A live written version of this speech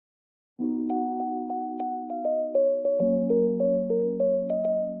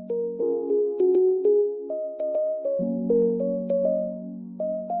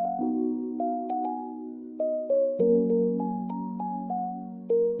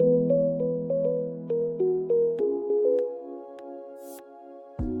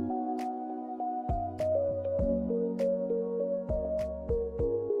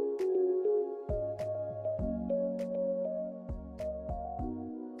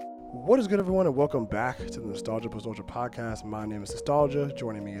What is good, everyone, and welcome back to the Nostalgia podcast. My name is Nostalgia.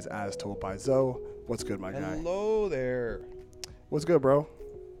 Joining me is As Told by Zoe. What's good, my guy? Hello there. What's good, bro?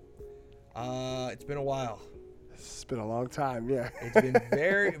 It's been a while. It's been a long time, yeah. It's been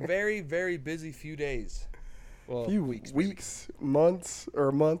very, very busy few days. Well, few weeks, months, or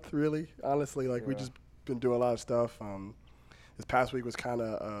a month, really. Honestly, Yeah. we just been doing a lot of stuff. This past week was kind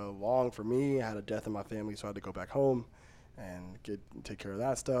of long for me. I had a death in my family, so I had to go back home and take care of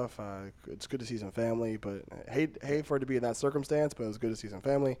that stuff. It's good to see some family, but hate for it to be in that circumstance, but it was good to see some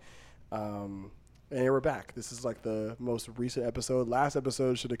family. And here we're back. This is like the most recent episode. Last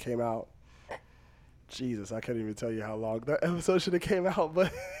episode should have came out. Jesus, I can't even tell you how long that episode should have came out,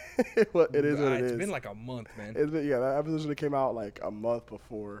 but it is what it is. It's been like a month, man. That episode should have came out like a month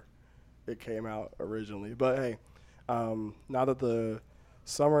before it came out originally. But hey, now that the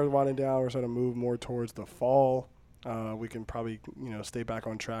summer is winding down, we're starting to move more towards the fall. We can probably, stay back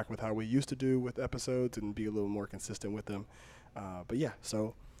on track with how we used to do with episodes and be a little more consistent with them. But yeah,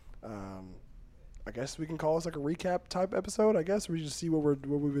 so I guess we can call this like a recap type episode. I guess we just see what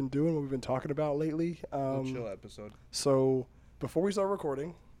we've been doing, what we've been talking about lately. A chill episode. So before we start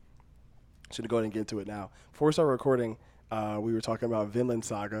recording, should go ahead and get into it now. Before we start recording, we were talking about Vinland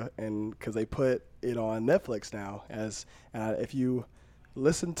Saga, and because they put it on Netflix now. If you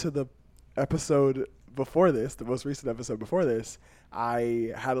listen to the episode before this, the most recent episode before this,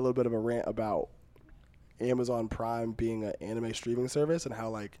 I had a little bit of a rant about Amazon Prime being an anime streaming service and how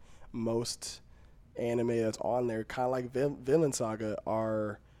like most anime that's on there, kind of like Vinland Saga,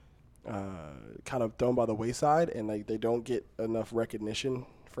 are kind of thrown by the wayside, and they don't get enough recognition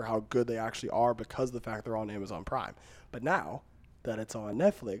for how good they actually are because of the fact they're on Amazon Prime. But now that it's on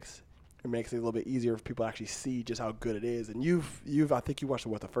Netflix, it makes it a little bit easier for people to actually see just how good it is. And I think you watched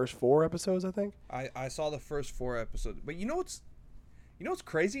the first 4 episodes, I think? I saw the first 4 episodes. But you know what's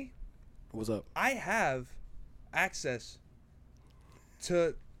crazy? What's up? I have access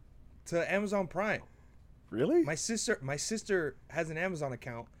to Amazon Prime. Really? My sister has an Amazon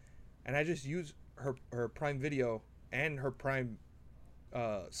account, and I just use her Prime Video and her Prime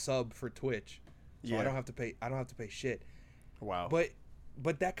sub for Twitch. So I don't have to pay shit. Wow.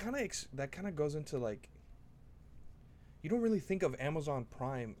 But that kind of goes into like, you don't really think of Amazon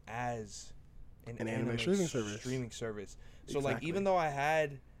Prime as an anime streaming service. So Exactly. like, even though I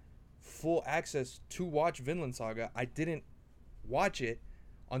had full access to watch Vinland Saga, I didn't watch it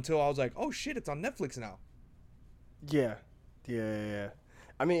until I was like, oh shit, it's on Netflix now. Yeah.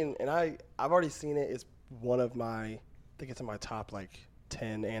 I mean, and I've already seen it. It's one of I think it's in my top like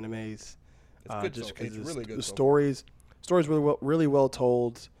 10 animes. It's good. Just It's really good. The stories really well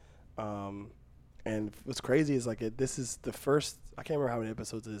told. And what's crazy is like this is the first. I can't remember how many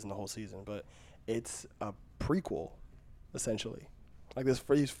episodes it is in the whole season, but it's a prequel, essentially. Like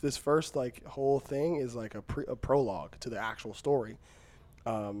this first like whole thing is like a prologue to the actual story.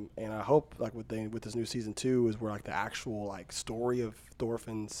 And I hope like with this new season 2 is where like the actual like story of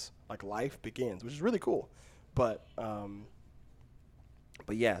Thorfinn's like life begins, which is really cool. But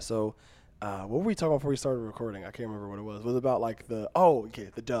yeah, so what were we talking about before we started recording? I can't remember what it was. It was about like the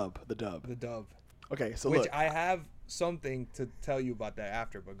dub. The dub. Okay, so Which look, I have something to tell you about that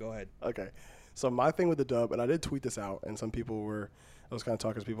after, but go ahead. Okay, so my thing with the dub, and I did tweet this out, and some people I was kind of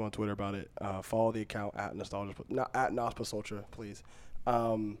talking to people on Twitter about it. Follow the account at Nostalgia, not at Nospasultra, please.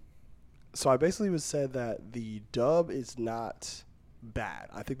 So I basically said that the dub is not bad.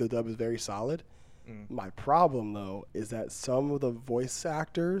 I think the dub is very solid. My problem, though, is that some of the voice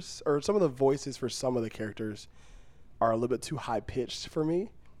actors, or some of the voices for some of the characters, are a little bit too high-pitched for me,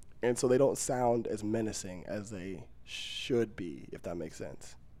 and so they don't sound as menacing as they should be, if that makes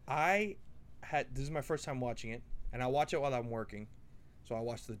sense. This is my first time watching it, and I watch it while I'm working, so I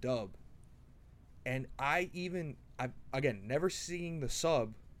watch the dub. And again, never seeing the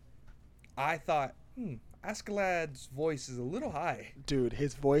sub, I thought, Askeladd's voice is a little high. Dude,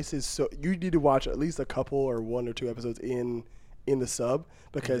 his voice is so... You need to watch at least a couple or 1 or 2 episodes in the sub,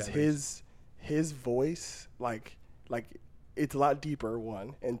 because his voice, like it's a lot deeper,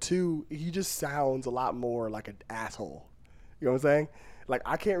 1. And 2, he just sounds a lot more like an asshole. You know what I'm saying? Like,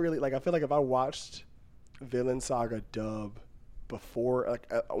 I can't really... Like, I feel like if I watched Vinland Saga dub before, like,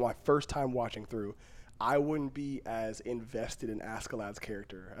 my first time watching through, I wouldn't be as invested in Askeladd's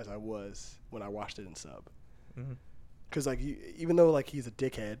character as I was when I watched it in sub. Because like even though like he's a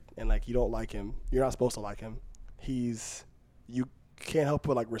dickhead and like you don't like him, you're not supposed to like him. You can't help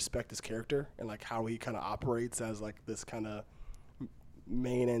but like respect his character and like how he kind of operates as like this kind of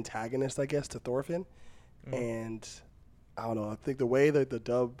main antagonist, I guess, to Thorfinn. And I don't know. I think the way that the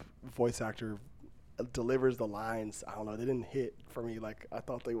dub voice actor delivers the lines, I don't know, they didn't hit for me like I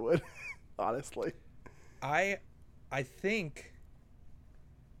thought they would. Honestly, I think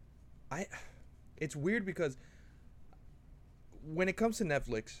it's weird because when it comes to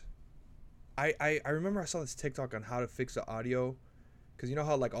Netflix, I remember I saw this TikTok on how to fix the audio, because you know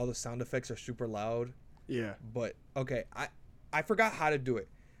how like all the sound effects are super loud. yeah, But okay, I forgot how to do it.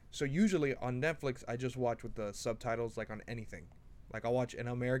 So usually on Netflix, I just watch with the subtitles, like on anything. Like I'll watch an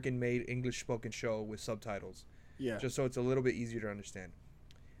American-made English-spoken show with subtitles, yeah. just so it's a little bit easier to understand.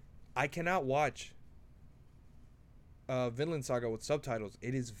 I cannot watch Vinland Saga with subtitles.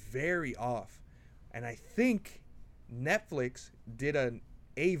 It is very off, and I think Netflix did an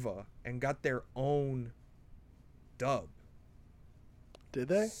Ava and got their own dub. Did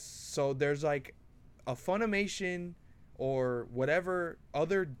they? So there's like a Funimation or whatever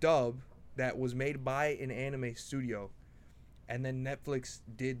other dub that was made by an anime studio, and then Netflix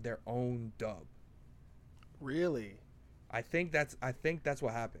did their own dub. Really? I think that's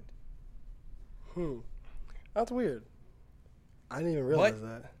what happened. That's weird. I didn't even realize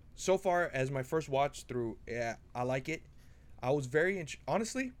that. So far as my first watch through, yeah, I like it. I was very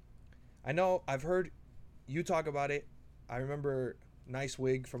honestly, I know I've heard you talk about it. I remember Nice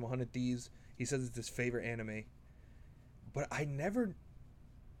Wig from 100 Thieves. He says it's his favorite anime. But I never,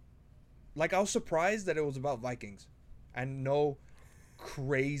 like, I was surprised that it was about Vikings and no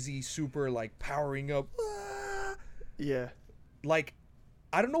crazy super like powering up. Yeah. Like,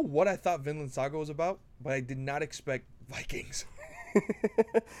 I don't know what I thought Vinland Saga was about, but I did not expect Vikings.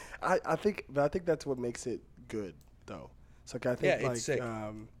 I think that's what makes it good though. So I think it's sick.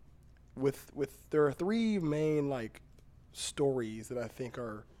 With there are three main like stories that I think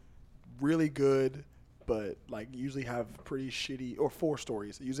are really good, but like usually have pretty shitty, or four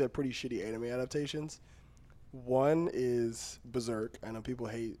stories that usually have pretty shitty anime adaptations. One is Berserk. I know people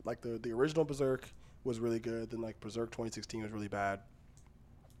hate, like, the original Berserk was really good. Then like Berserk 2016 was really bad,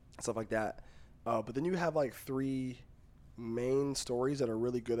 stuff like that. But then you have like three main stories that are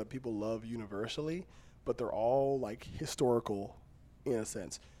really good that people love universally, but they're all like historical in a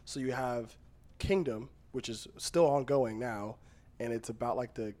sense. So you have Kingdom, which is still ongoing now, and it's about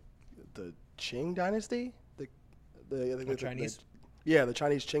like the Qing dynasty, the Chinese. the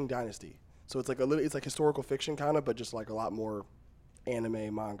Chinese Qing dynasty. So it's like it's like historical fiction kind of, but just like a lot more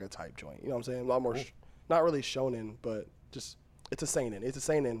anime manga type joint. You know what I'm saying? A lot more, not really shonen, but just it's a seinen. It's a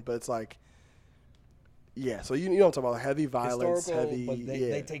seinen, but it's like, yeah. So you know what I'm talking about? Heavy violence, heavy. But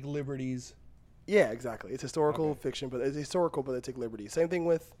they take liberties. Yeah, exactly. It's historical fiction, but it's historical, but they take liberties. Same thing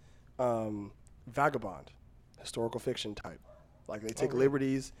with Vagabond, historical fiction type. Like they take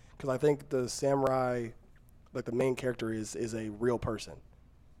liberties, because I think the samurai, like the main character is a real person.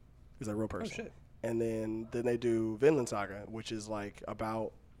 He's a real person. Oh shit. And then they do Vinland Saga, which is like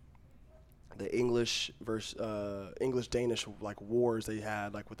about the English versus English Danish like wars they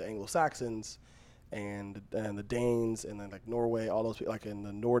had, like with the Anglo-Saxons and the Danes, and then like Norway, all those like in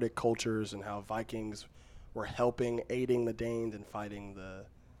the Nordic cultures, and how Vikings were aiding the Danes and fighting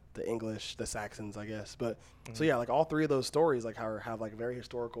the English, the Saxons, I guess. But so yeah, like all three of those stories like have like very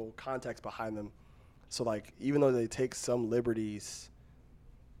historical context behind them. So like even though they take some liberties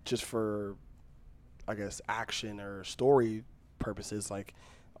just for, I guess, action or story purposes, like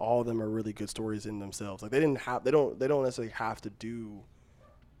all of them are really good stories in themselves. Like they don't necessarily have to do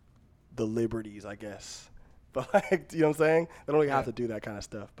the liberties, I guess, but like, you know what I'm saying? They don't really have to do that kind of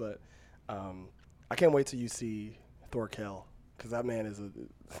stuff. But I can't wait till you see Thorkel, because that man is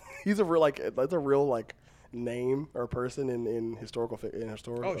he's a real like, that's a real like name or person in historical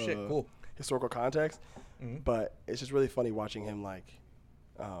Oh shit, cool. Historical context. But it's just really funny watching him like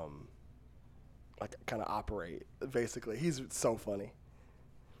kind of operate. Basically, he's so funny.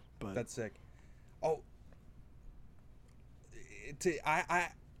 But that's sick. Oh, I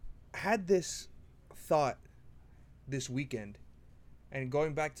had this thought this weekend, and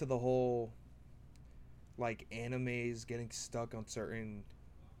going back to the whole like animes getting stuck on certain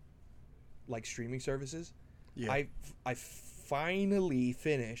like streaming services. Yeah. I finally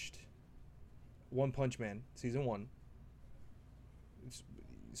finished One Punch Man season 1. It's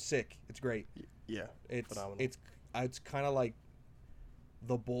sick. It's great. Yeah. It's phenomenal. It's kind of like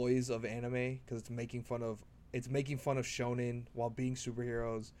The Boys of anime, because it's making fun of shonen while being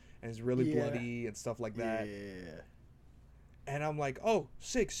superheroes, and it's really bloody and stuff like that. Yeah. And I'm like, oh,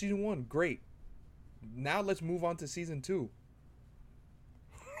 sick, season 1, great. Now let's move on to season 2.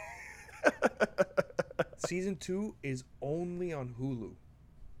 Season 2 is only on Hulu.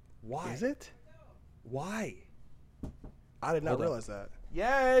 Why? Is it? Why? I did not realize that.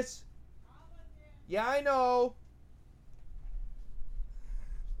 Yes. Yeah, I know.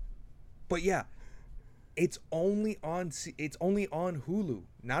 But yeah, It's only on Hulu.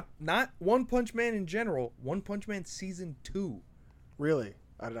 Not One Punch Man in general. One Punch Man season 2. Really?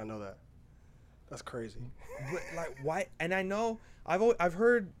 I did not know that. That's crazy. But like why? And I know I've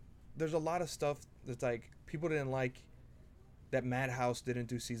heard there's a lot of stuff that's like people didn't like that Madhouse didn't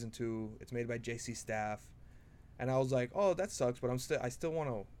do season 2. It's made by JC Staff. And I was like, "Oh, that sucks, but I still want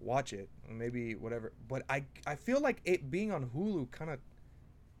to watch it. Maybe whatever." But I feel like it being on Hulu kind of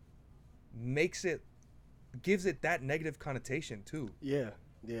gives it that negative connotation too. Yeah.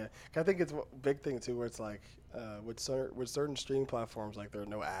 I think it's a big thing too, where it's like with certain streaming platforms, like there are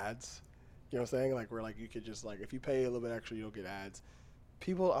no ads. You know what I'm saying? Like where like you could just like if you pay a little bit extra, you'll get ads.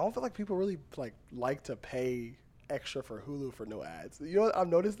 I don't feel like people really like to pay extra for Hulu for no ads. You know what? I've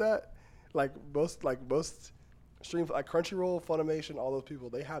noticed that like most stream like Crunchyroll, Funimation, all those people,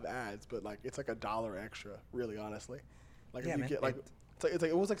 they have ads, but like it's like $1 extra, really, honestly. Like Yeah, if you man. get like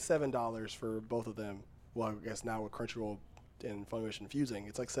it was like $7 for both of them. Well, I guess now with Crunchyroll and Funimation fusing,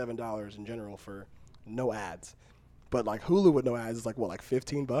 it's like $7 in general for no ads. But like Hulu with no ads is like what, like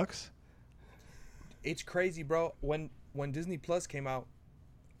 $15? It's crazy, bro. When Disney Plus came out,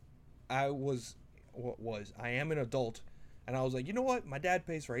 I am an adult, and I was like, you know what? My dad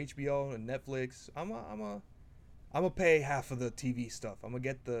pays for HBO and Netflix. I'm gonna pay half of the TV stuff. I'm gonna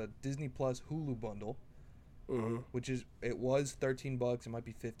get the Disney Plus Hulu bundle, which was $13. It might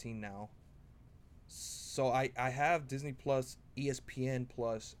be 15 now. So I have Disney Plus, ESPN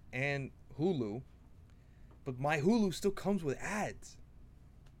Plus, and Hulu, but my Hulu still comes with ads.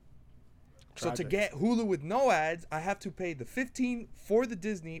 So to get Hulu with no ads, I have to pay the $15 for the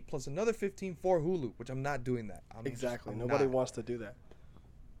Disney plus another $15 for Hulu, which I'm not doing that. Nobody wants to do that.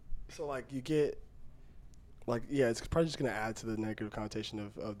 So like you get, like it's probably just gonna add to the negative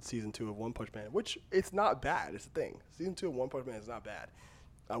connotation of season 2 of One Punch Man, which it's not bad. It's the thing. Season 2 of One Punch Man is not bad.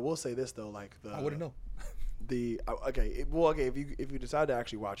 I will say this though, like I wouldn't know. If you decide to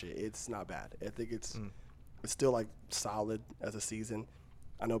actually watch it, it's not bad. I think it's still like solid as a season.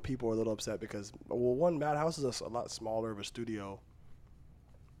 I know people are a little upset because Madhouse is a lot smaller of a studio,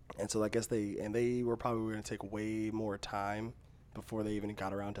 and so I guess they were probably going to take way more time before they even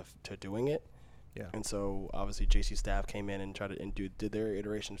got around to doing it. Yeah. And so obviously JC Staff came in and did their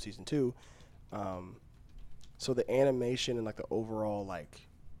iteration of season 2. So the animation and like the overall like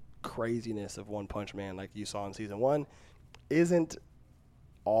craziness of One Punch Man, like you saw in season 1, isn't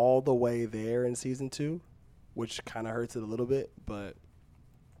all the way there in season 2, which kind of hurts it a little bit, but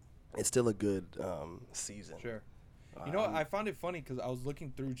it's still a good season. Sure. You know what? I found it funny because I was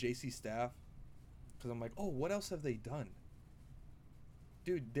looking through JC Staff because I'm like, oh, what else have they done?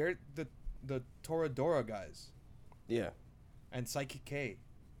 Dude, they're the Toradora guys. Yeah. And Psychic K.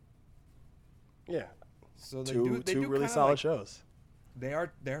 Yeah. So they two do really solid shows.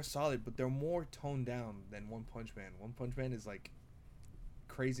 They're solid, but they're more toned down than One Punch Man. One Punch Man is like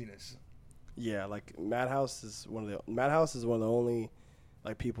craziness. Yeah, like Madhouse is one of the only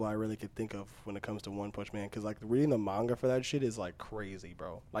like people I really could think of when it comes to One Punch Man, because like reading the manga for that shit is like crazy,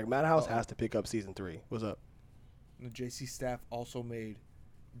 bro. Like Madhouse has to pick up season 3. What's up? The JC Staff also made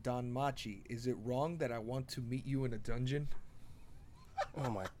Don Machi. Is it wrong that I want to meet you in a dungeon? Oh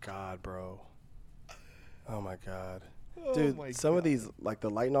my god, bro. Oh my god. Dude, some of these like the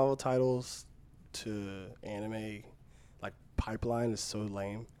light novel titles to anime like pipeline is so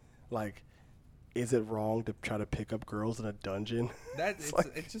lame. Like, is it wrong to try to pick up girls in a dungeon?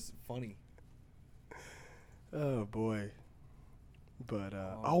 It's just funny. Oh boy. But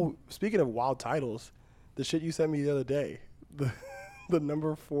speaking of wild titles, the shit you sent me the other day, the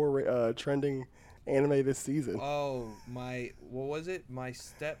number 4 trending anime this season. Oh, what was it? My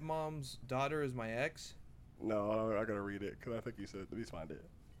stepmom's daughter is my ex. No, I gotta read it because I think you said. Let me find it.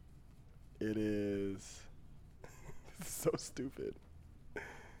 It is so stupid.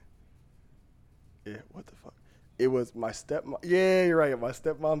 Yeah, what the fuck? It was my stepmom. Yeah, you're right. My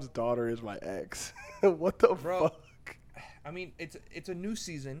stepmom's daughter is my ex. What the fuck? I mean, it's a new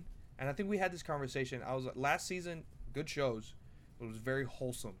season, and I think we had this conversation. I was last season, good shows, but it was very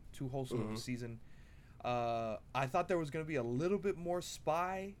wholesome, too wholesome of a season. I thought there was gonna be a little bit more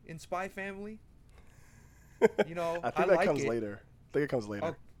spy in Spy Family. You know, I think that comes later. I think it comes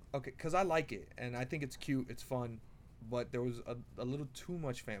later. Oh, okay, because I like it, and I think it's cute, it's fun, but there was a little too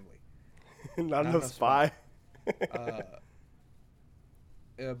much family. Not enough spy.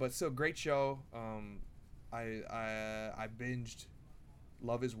 But still, great show. I binged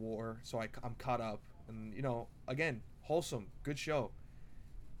Love is War, so I'm caught up, and you know, again, wholesome, good show.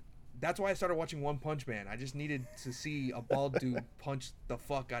 That's why I started watching One Punch Man. I just needed to see a bald dude punch the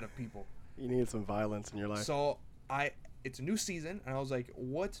fuck out of people. You needed some violence in your life. So it's a new season, and I was like,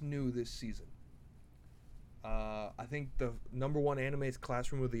 what's new this season? I think the number one anime is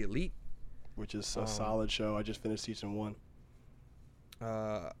Classroom of the Elite. which is a solid show. I just finished season 1.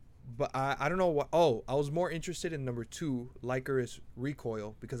 But I don't know what. Oh, I was more interested in number 2, Lycoris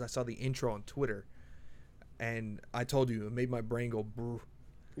Recoil, because I saw the intro on Twitter, and I told you it made my brain go. Brr.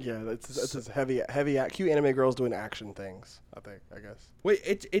 Yeah, it's just heavy. Cute anime girls doing action things. I guess. Wait,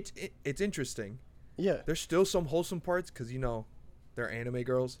 it's interesting. Yeah, There's still some wholesome parts because they're anime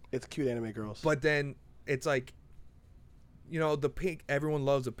girls. it's cute anime girls. But then it's like, the pink. Everyone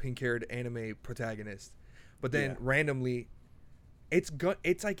loves a pink-haired anime protagonist, but then randomly, it's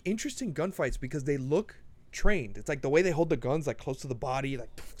like interesting gunfights because they look trained. It's like the way they hold the guns like close to the body, like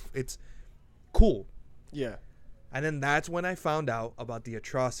it's cool. Yeah. And then that's when I found out about the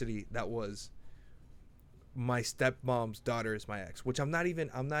atrocity that was my stepmom's daughter is my ex, which I'm not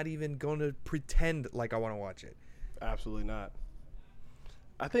even going to pretend like I want to watch it. Absolutely not.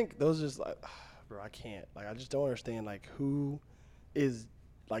 I think those just like, bro, I can't. Like, I just don't understand like who is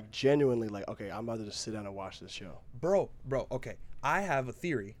like genuinely like, okay, I'm about to just sit down and watch this show. Bro, okay. I have a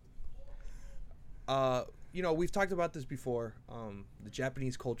theory. We've talked about this before. The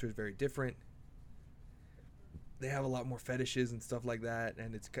Japanese culture is very different. They have a lot more fetishes and stuff like that,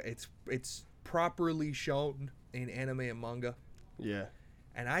 and it's properly shown in anime and manga. Yeah.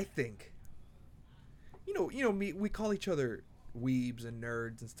 And I think, we call each other weebs and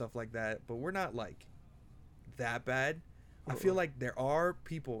nerds and stuff like that, but we're not like that bad. I feel like there are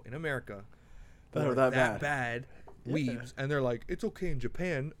people in America that are that bad weebs, and they're like, it's okay in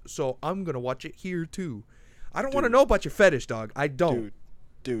Japan, so I'm gonna watch it here too. I don't want to know about your fetish, dog. I don't.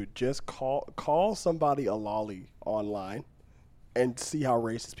 Dude, just call somebody a lolly online and see how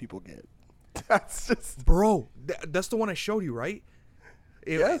racist people get. That's just... Bro, that's the one I showed you, right?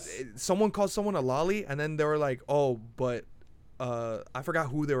 Yes. Someone called someone a lolly, and then they were like, oh, but I forgot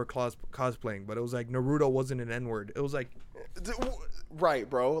who they were cosplaying, but it was like Naruto wasn't an N-word. It was like... Right,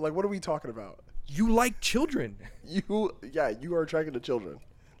 bro. Like, what are we talking about? You like children. You are attracted to children.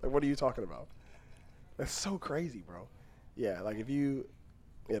 Like, what are you talking about? That's so crazy, bro. Yeah, like if you...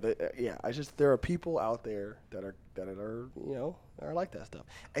 I just there are people out there that are like that stuff.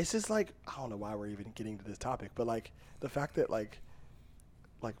 It's just like I don't know why we're even getting to this topic, but like the fact that like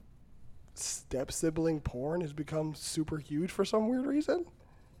step sibling porn has become super huge for some weird reason.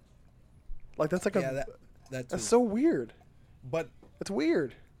 Like that's like that's so weird. But it's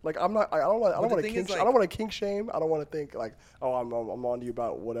weird. Like I don't want to kink shame. I don't want to think like, oh, I'm on to you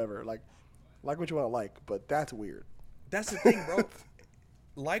about whatever. Like what you want to like, but that's weird. That's the thing, bro.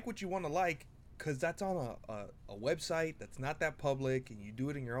 Like what you want to like, because that's on a website that's not that public, and you do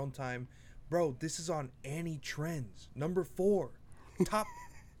it in your own time. Bro, this is on Annie Trends. Number 4. Top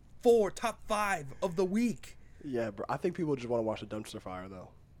 5 of the week. Yeah, bro. I think people just want to watch a dumpster fire, though.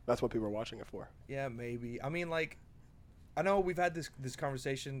 That's what people are watching it for. Yeah, maybe. I mean, like, I know we've had this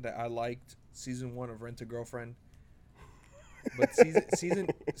conversation that I liked season 1 of Rent a Girlfriend. But season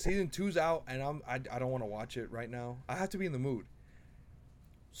 2's out, and I don't want to watch it right now. I have to be in the mood.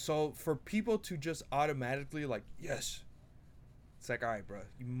 So for people to just automatically like, yes, it's like, all right, bro,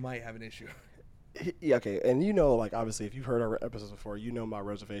 you might have an issue. Yeah, okay, and like obviously, if you've heard our episodes before, my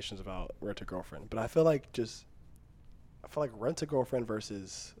reservations about Rent a Girlfriend. But I feel like Rent a Girlfriend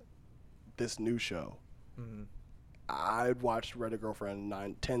versus this new show, I'd watch Rent a Girlfriend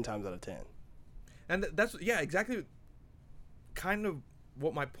 10 times out of 10. And that's exactly, kind of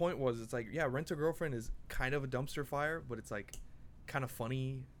what my point was. It's like, Rent a Girlfriend is kind of a dumpster fire, but it's like kind of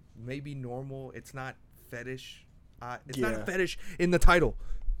funny, maybe normal. It's not fetish. It's not a fetish in the title.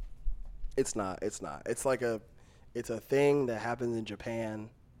 It's not. It's like it's a thing that happens in Japan.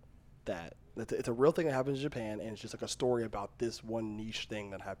 It's a real thing that happens in Japan, and it's just like a story about this one niche thing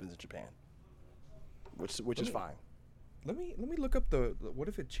that happens in Japan, which is fine. Let me look up what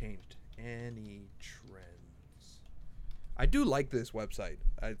if it changed? Annie Trends. I do like this website.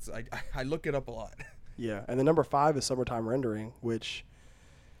 I look it up a lot. Yeah, and the number 5 is Summertime Rendering, which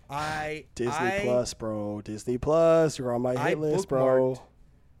Disney Plus, bro. Disney Plus, you're on my hit list, bro.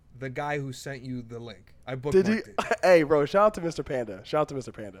 The guy who sent you the link. I bookmarked it. Hey, bro, shout out to Mr.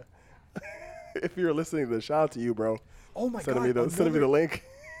 Panda. If you're listening to this, shout out to you, bro. Oh my god. Sending me the link.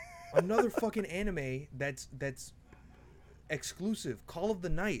 Another fucking anime that's exclusive. Call of the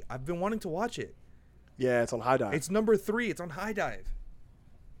Night. I've been wanting to watch it. Yeah, it's on High Dive. It's number 3. It's on High Dive.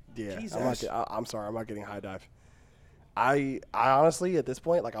 Yeah, I'm sorry, I'm not getting High Dive. I honestly, at this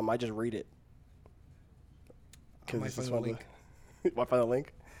point, like I might just read it. I might find the link. Might find the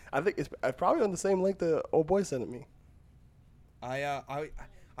link. I think it's probably on the same link the old boy sent me. I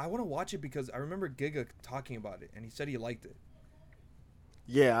want to watch it because I remember Giga talking about it, and he said he liked it.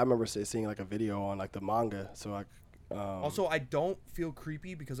 Yeah, I remember seeing like a video on like the manga. So like, Also, I don't feel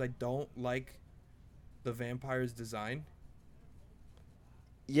creepy because I don't like the vampire's design.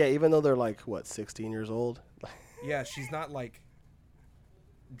 yeah, even though they're like what 16 years old. Yeah, she's not like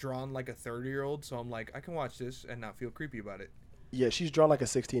drawn like a 30-year-old, so I'm like, I can watch this and not feel creepy about it. Yeah, she's drawn like a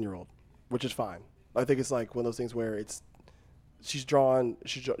 16-year-old, which is fine. I think it's like one of those things where she's drawn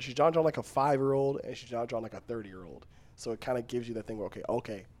like a 5-year-old and she's not drawn like a 30-year-old. So it kind of gives you the thing where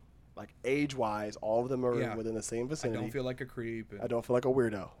okay, like age wise, all of them are Yeah. within the same I vicinity. don't feel like a creep. I don't feel like a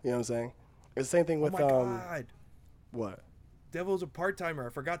weirdo. You know what I'm saying? It's the same thing Oh with my god, what? Devil's a part timer. I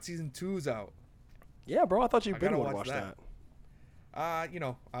forgot season 2's out. Yeah, bro, I thought you I been gotta want to watch watch that. that. You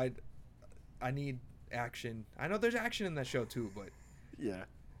know, I need action. I know there's action in that show too, but Yeah.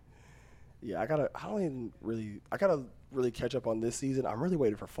 Yeah, I gotta really catch up on this season. I'm really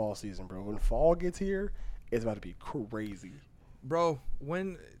waiting for fall season, bro. When fall gets here, it's about to be crazy. bro,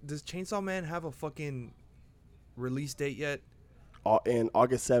 when does Chainsaw Man have a fucking release date yet? In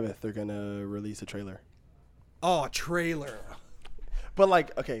August 7th, they're gonna release a trailer. Oh, a trailer. But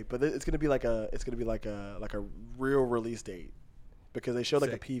like, okay, but it's gonna be like a real release date because they showed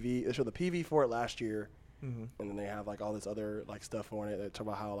like Sick. a PV. They showed the PV for it last year, Mm-hmm. and then they have like all this other like stuff on it. They talk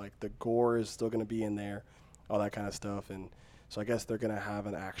about how like the gore is still gonna be in there, all that kind of stuff. And so I guess they're gonna have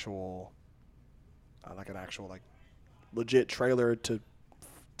an actual like legit trailer to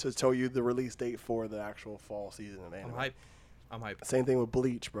tell you the release date for the actual fall season of anime. I'm hype. Same thing with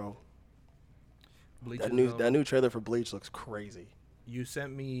Bleach, bro. Bleach That is, new trailer for Bleach looks crazy. You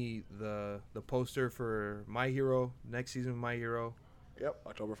sent me the poster for My Hero, next season of My Hero. Yep,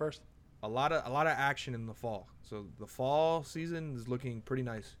 October 1st. A lot of action in the fall. So the fall season is looking pretty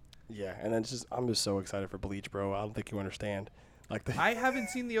nice. Yeah, and then I'm just so excited for Bleach, bro. I don't think you understand. Like I haven't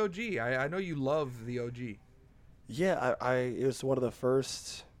seen the OG. I know you love the OG. yeah, it was one of the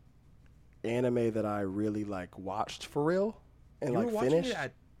first anime that I really like watched for real and You like were watching finished.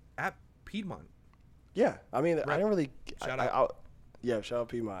 it at Piedmont. Yeah, I mean, I Right. didn't really. Shout Yeah, shout out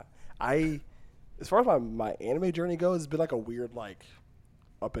Piedmont. As far as my anime journey goes, it's been like a weird like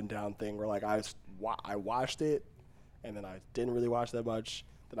up and down thing where like I watched it, and then I didn't really watch that much.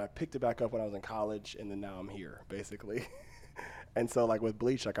 Then I picked it back up when I was in college, and then now I'm here basically. And so like with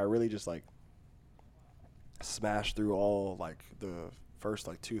Bleach, like I really just like smashed through all like the first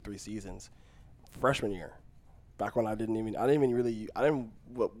like 2-3 seasons freshman year. Back when when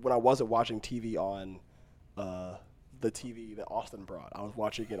I wasn't watching TV on the TV that Austin brought. I was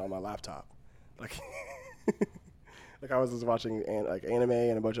watching it on my laptop. Like like I was just watching like anime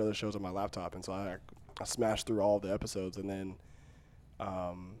and a bunch of other shows on my laptop, and so I smashed through all the episodes, and then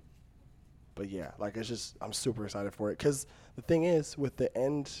but yeah, like it's just I'm super excited for it because the thing is with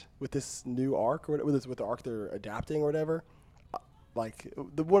this new arc or with the arc they're adapting or whatever, like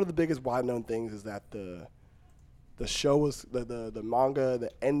one of the biggest wide known things is that the show was the manga,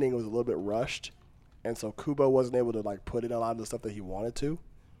 the ending was a little bit rushed, and so Kubo wasn't able to like put in a lot of the stuff that he wanted to.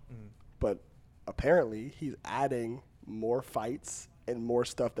 But apparently he's adding more fights and more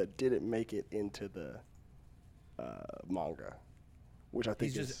stuff that didn't make it into the manga, which I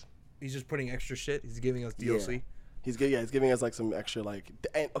think He's just putting extra shit. He's giving us DLC. Yeah. He's giving us like some extra like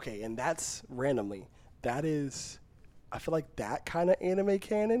and that's randomly. That is, I feel like that kind of anime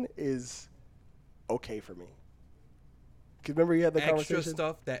canon is okay for me. Cause remember you had the Extra conversation.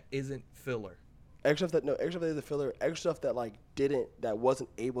 stuff that isn't filler. Extra stuff that is a filler. Extra stuff that like that wasn't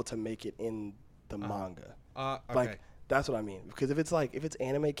able to make it in the manga. Okay. Like that's what I mean. Because if it's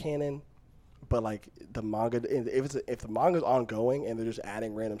anime canon, but like the manga, if the manga's ongoing and they're just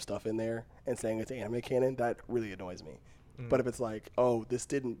adding random stuff in there and saying it's anime canon, that really annoys me. But if it's like, oh,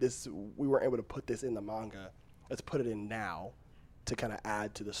 we weren't able to put this in the manga, let's put it in now to kind of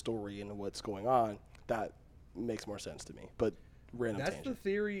add to the story and what's going on, that makes more sense to me. But random That's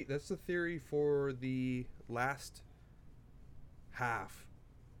tangent. That's the theory for the last half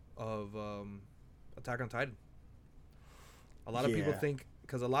of Attack on Titan. A lot of people think,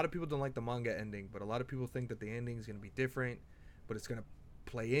 because a lot of people don't like the manga ending, but a lot of people think that the ending is going to be different, but it's going to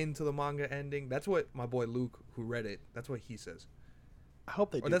play into the manga ending. That's what my boy Luke, who read it, that's what he says. I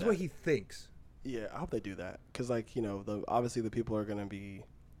hope they do Or that's that. what he thinks. Yeah, I hope they do that. Because, like, you know, obviously the people are going to be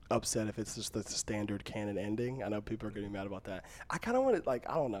upset if it's just the standard canon ending. I know people are going to be mad about that. I kind of want to, like,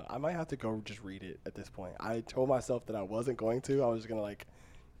 I don't know. I might have to go just read it at this point. I told myself that I wasn't going to. I was just going to, like,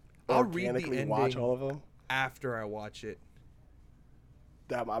 I'll read the organically watch ending all of them. after I watch it.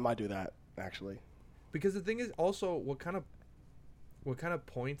 I might do that, actually. Because the thing is also what kind of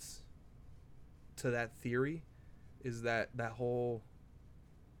points to that theory is that whole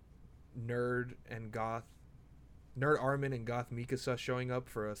nerd and goth Nerd Armin and Goth Mikasa showing up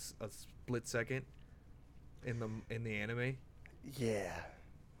for a split second in the anime. Yeah.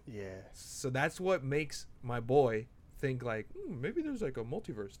 Yeah. So that's what makes my boy think like maybe there's like a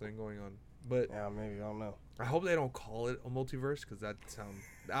multiverse thing going on. But yeah, maybe, I don't know. I hope they don't call it a multiverse because that sounds.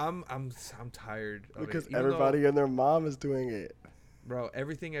 I'm tired of because it. everybody and their mom is doing it. Bro,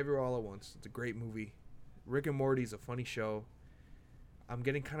 Everything Everywhere All at Once. It's a great movie. Rick and Morty's a funny show. I'm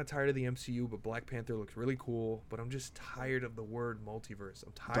getting kind of tired of the MCU, but Black Panther looks really cool. But I'm just tired of the word multiverse.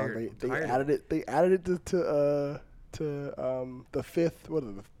 I'm tired. They added it. They added it to the fifth. What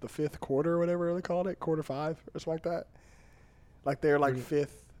is it, the fifth quarter or whatever they called it, quarter 5 or something like that. Like they're like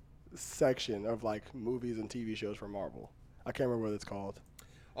fifth section of like movies and TV shows from Marvel. I can't remember what it's called.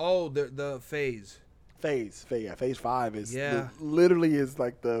 Oh, the phase. Phase 5 is literally is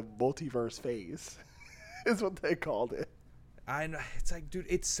like the multiverse phase. Is what they called it. I know. It's like, dude,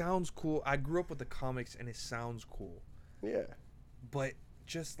 it sounds cool. I grew up with the comics and it sounds cool. Yeah. But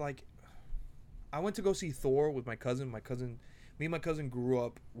just like, I went to go see Thor with my cousin. Me and my cousin grew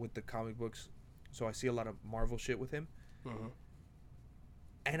up with the comic books, so I see a lot of Marvel shit with him. Mm-hmm.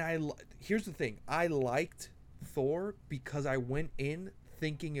 And here's the thing. I liked Thor because I went in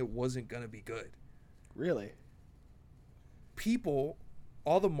thinking it wasn't going to be good. Really? People,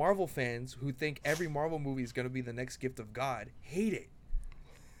 all the Marvel fans who think every Marvel movie is going to be the next gift of God, hate it.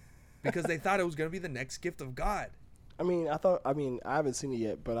 Because they thought it was going to be the next gift of God. I haven't seen it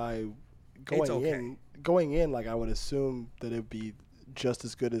yet, but going in, like I would assume that it'd be just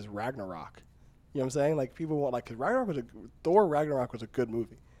as good as Ragnarok. You know what I'm saying? Like people want like, cause Thor Ragnarok was a good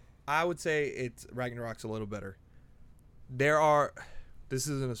movie. I would say Ragnarok's a little better. This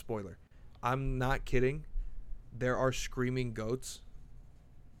isn't a spoiler. I'm not kidding. There are screaming goats,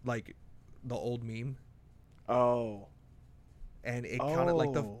 like the old meme. Oh. And it kind of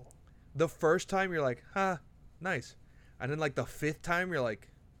like the first time you're like, huh, nice. And then like the fifth time you're like,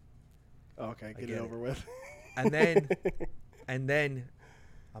 okay, get it over with. And then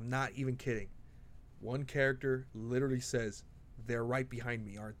I'm not even kidding. One character literally says, "They're right behind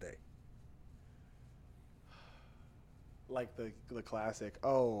me, aren't they?" Like the classic,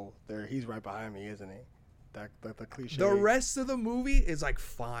 "Oh, he's right behind me, isn't he?" That the cliche. The rest of the movie is like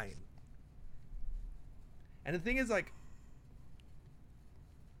fine. And the thing is like,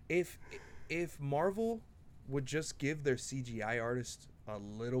 if Marvel would just give their CGI artists a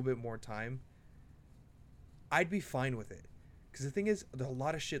little bit more time, I'd be fine with it. Because the thing is, a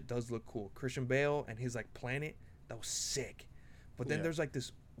lot of shit does look cool. Christian Bale and his like planet, that was sick. But then there's like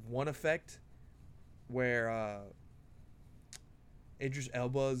this one effect where Idris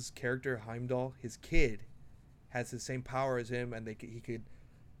Elba's character Heimdall, his kid, has the same power as him, and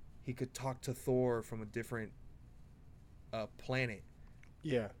he could talk to Thor from a different planet.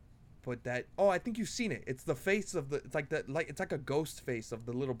 Yeah. But I think you've seen it. It's the face of it's like a ghost face of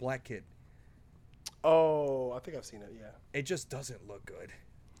the little black kid. Oh, I think I've seen it. Yeah. It just doesn't look good.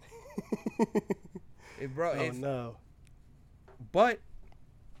 No. But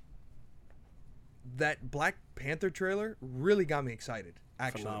that Black Panther trailer really got me excited.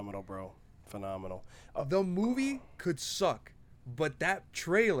 Actually, phenomenal, bro. Phenomenal. The movie could suck, but that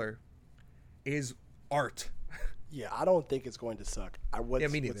trailer is art. Yeah, I don't think it's going to suck.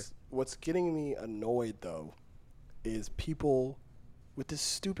 Me neither. What's getting me annoyed though is people with this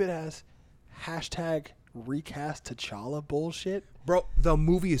stupid ass hashtag recast T'Challa bullshit. Bro, the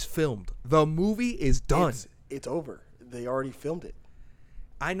movie is filmed. The movie is done. It's over. They already filmed it.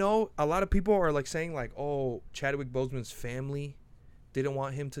 I know a lot of people are like saying like, oh, Chadwick Boseman's family didn't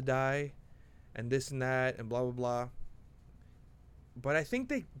want him to die and this and that and blah, blah, blah. But I think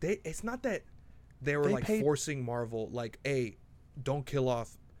they it's not that they were forcing Marvel like, hey, don't kill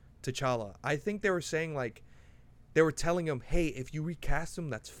off T'Challa. I think they were saying like, they were telling him, hey, if you recast him,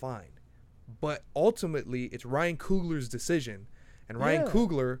 that's fine. But ultimately, it's Ryan Coogler's decision. And Ryan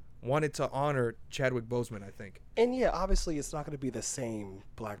Coogler wanted to honor Chadwick Boseman, I think. And yeah, obviously, it's not going to be the same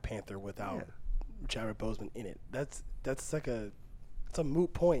Black Panther without Chadwick Boseman in it. That's like it's a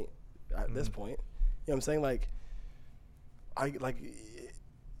moot point at this point. You know what I'm saying? Like,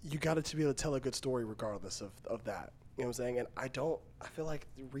 you got to be able to tell a good story regardless of that. You know what I'm saying? And I feel like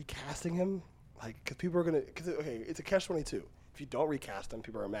recasting him, like, because people are going to, it's a catch-22. If you don't recast him,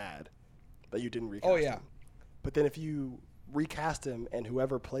 people are mad that you didn't recast him. But then if you recast him and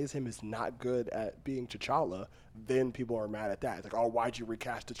whoever plays him is not good at being T'Challa, then people are mad at that. It's like, oh, why'd you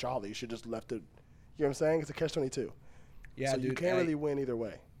recast T'Challa? You should just left it. You know what I'm saying? It's a catch-22. Yeah, so dude, you can't really win either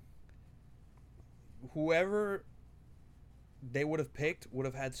way. Whoever they would have picked would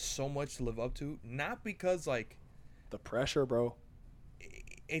have had so much to live up to. Not because, like... The pressure, bro.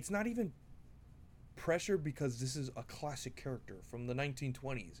 It's not even... pressure because this is a classic character from the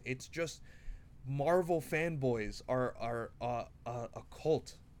 1920s. It's just Marvel fanboys are a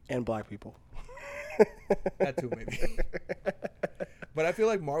cult. And black people. That too, maybe. But I feel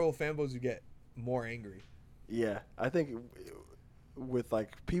like Marvel fanboys would get more angry. Yeah, I think with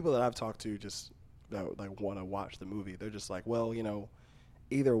like people that I've talked to, just that like want to watch the movie, they're just like, well,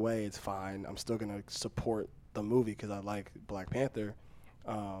 either way, it's fine. I'm still gonna support the movie because I like Black Panther,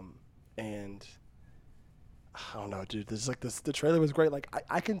 and I don't know, dude. This is like this. The trailer was great. Like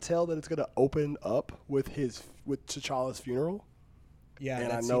I can tell that it's gonna open up with T'Challa's funeral. Yeah,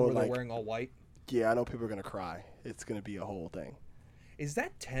 and that I scene know where like they're wearing all white. Yeah, I know people are gonna cry. It's gonna be a whole thing. Is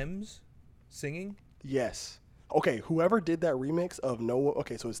that Thames singing? Yes. Okay, whoever did that remix of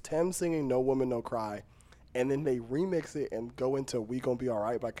so it's Tim singing No Woman, No Cry, and then they remix it and go into We Gonna Be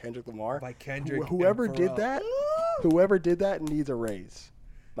Alright by Kendrick Lamar. By Kendrick. Whoever did that needs a raise.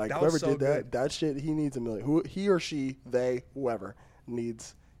 Like, That whoever was so did that shit, he needs $1 million. He or she, they, whoever,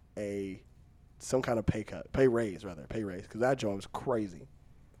 needs some kind of pay raise, because that joint was crazy.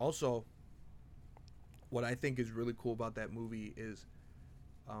 Also, what I think is really cool about that movie is,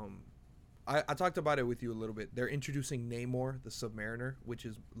 I talked about it with you a little bit. They're introducing Namor, the Submariner, which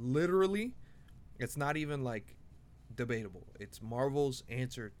is literally, it's not even like debatable. It's Marvel's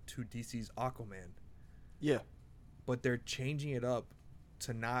answer to DC's Aquaman. Yeah. But they're changing it up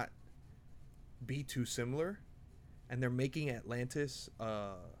to not be too similar, and they're making Atlantis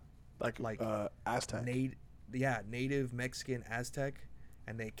like Aztec. Native Mexican Aztec,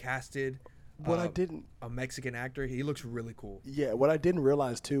 and they casted a Mexican actor. He looks really cool. Yeah, what I didn't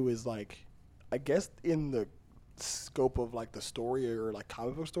realize too is like, I guess in the scope of like the story or like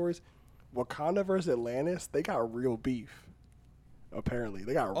comic book stories, Wakanda versus Atlantis, they got real beef. Apparently,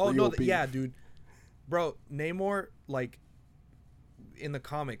 they got real beef. Yeah, dude, bro, Namor like in the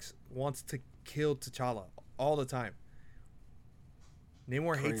comics wants to kill T'Challa all the time.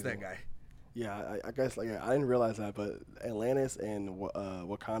 Namor hates that guy. Yeah, I guess like I didn't realize that, but Atlantis and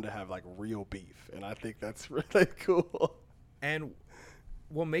Wakanda have like real beef, and I think that's really cool. And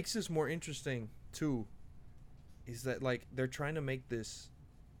what makes this more interesting too is that like they're trying to make this,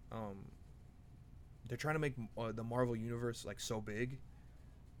 the Marvel universe like so big,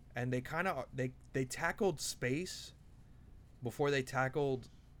 and they tackled space before they tackled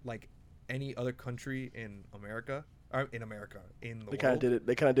like any other country in America or in the world. They kind of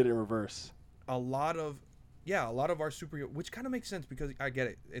did it in reverse. A lot of our superhero, which kind of makes sense because I get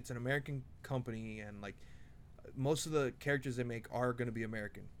it. It's an American company, and like most of the characters they make are going to be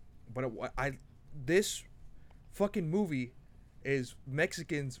American. But this fucking movie is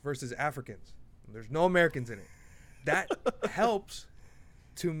Mexicans versus Africans. There's no Americans in it. That helps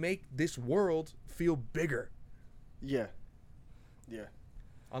to make this world feel bigger. Yeah. Yeah.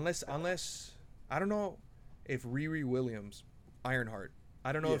 Unless I don't know if Riri Williams, Ironheart,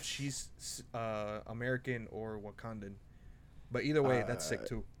 I don't know if she's American or Wakandan, but either way, that's sick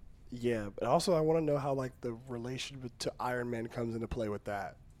too. Yeah, but also I want to know how like the relation to Iron Man comes into play with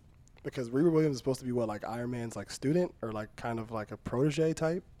that, because Riri Williams is supposed to be like Iron Man's like student or like kind of like a protege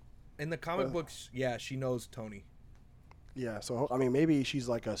type. In the comic books, yeah, she knows Tony. Yeah, so I mean maybe she's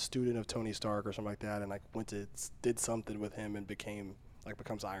like a student of Tony Stark or something like that, and like did something with him and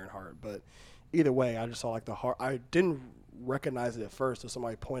becomes Ironheart. But either way, I just saw like the heart. I didn't recognize it at first, so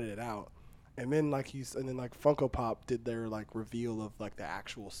somebody pointed it out, and then like Funko Pop did their like reveal of like the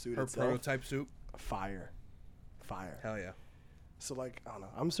actual suit Her itself. prototype suit. Fire. Hell yeah. So like I don't know,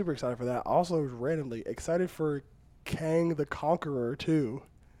 I'm super excited for that. Also randomly excited for Kang the Conqueror too,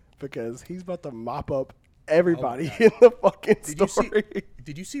 because he's about to mop up everybody in the fucking story.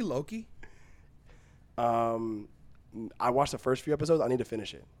 Did you see Loki? I watched the first few episodes. I need to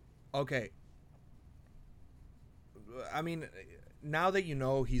finish it. Okay. I mean, now that you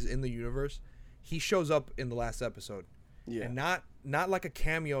know he's in the universe, he shows up in the last episode. Yeah. And not like a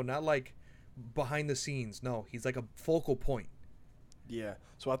cameo, not like behind the scenes. No, he's like a focal point. Yeah.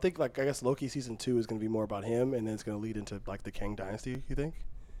 So I think I guess Loki season 2 is going to be more about him, and then it's going to lead into like the Kang dynasty, you think?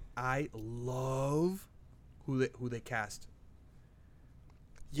 I love who they cast.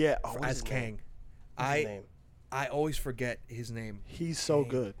 Yeah, as Kang. I always forget his name. He's so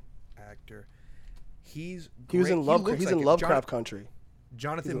good. Actor. He's great. He was in Lovecraft Country.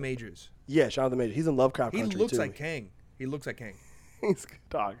 Jonathan Majors. Yeah, Jonathan Majors. He's in Lovecraft Country too. He looks like Kang. He's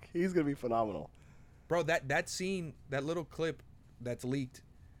dog. He's gonna be phenomenal. Bro, that scene, that little clip that's leaked,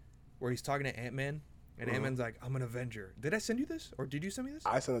 where he's talking to Ant-Man, and Ant-Man's like, "I'm an Avenger." Did I send you this, or did you send me this?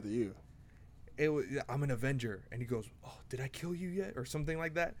 I sent it to you. I'm an Avenger, and he goes, "Oh, did I kill you yet?" or something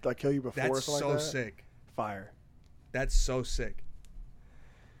like that. Did I kill you before? That's or something so like that? sick. Fire. That's so sick.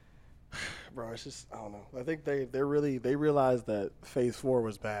 Bro, it's just I don't know. I think they realized that Phase 4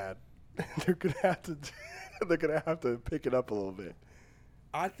 was bad. they're gonna have to they're gonna have to pick it up a little bit.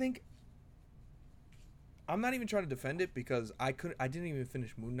 I think I'm not even trying to defend it because I didn't even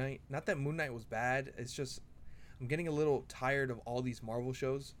finish Moon Knight. Not that Moon Knight was bad. It's just I'm getting a little tired of all these Marvel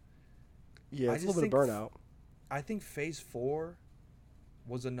shows. Yeah, it's a little bit of burnout. I think Phase 4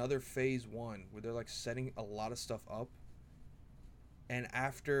 was another Phase 1 where they're like setting a lot of stuff up. And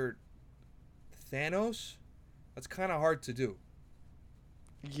after Thanos, that's kind of hard to do.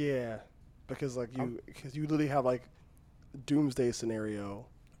 Yeah, because you literally have like Doomsday scenario.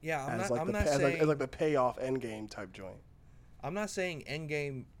 Yeah, I'm not as saying like the payoff Endgame type joint. I'm not saying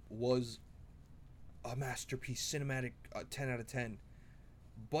Endgame was a masterpiece, cinematic 10 out of 10,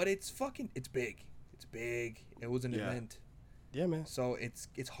 but it's big. It's big. It was an event. Yeah, man. So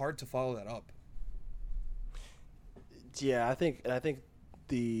it's hard to follow that up. Yeah, I think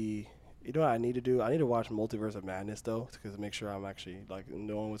the you know what I need to do? I need to watch Multiverse of Madness though, because to make sure I'm actually like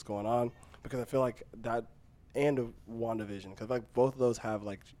knowing what's going on, because I feel like that and WandaVision, because like both of those have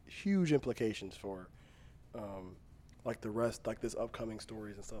like huge implications for like the rest, like this upcoming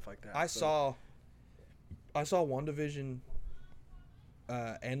stories and stuff like that. I saw WandaVision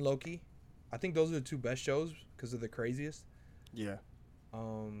and Loki. I think those are the two best shows because they're the craziest. Yeah.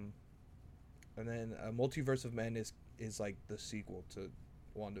 And then Multiverse of Madness is like the sequel to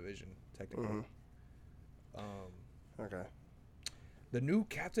WandaVision, technically. Okay. The new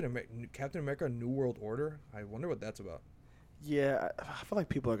Captain America New World Order. I wonder what that's about. Yeah, I feel like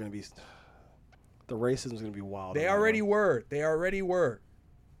people are going to be... The racism is going to be wild. They already were.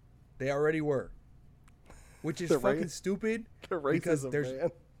 Which is fucking stupid. The racism, because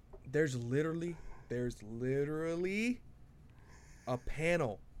man. There's literally a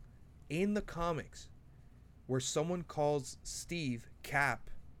panel in the comics where someone calls Steve Cap,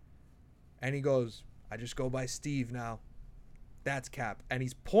 and he goes, "I just go by Steve now. That's Cap," and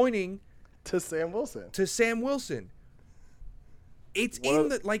he's pointing to Sam Wilson. It's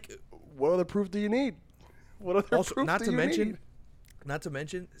What other proof do you need? What other also, proof do you need? Not to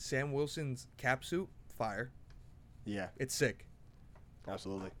mention Sam Wilson's cap suit, fire. Yeah, it's sick.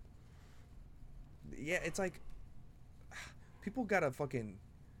 Absolutely. Yeah, it's like people gotta fucking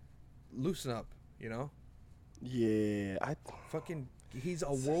loosen up, you know? Yeah, he's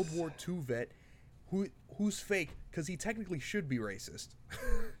a World War II vet who's fake because he technically should be racist.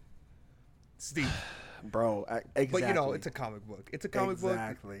 Steve, bro, exactly. But you know, it's a comic book. It's a comic book.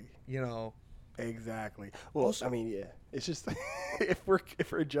 Exactly. You know. Exactly. Well, also, I mean, yeah, it's just if we're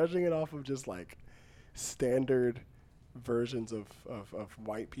judging it off of just like standard versions of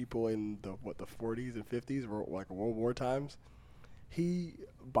white people in the 40s and 50s or like World War times, he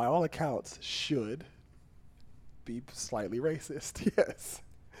by all accounts should be slightly racist. Yes.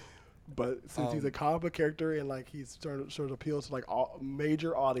 But since he's a comic book character and like he's sort of appeals to like all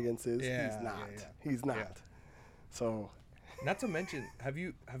major audiences, he's not. He's not. Yeah. So, not to mention, have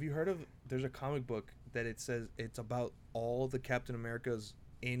you heard of? There's a comic book that it says it's about all the Captain Americas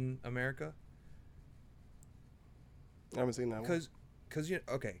in America. I haven't seen that one. Because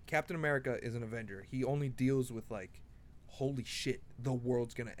Captain America is an Avenger. He only deals with like, holy shit, the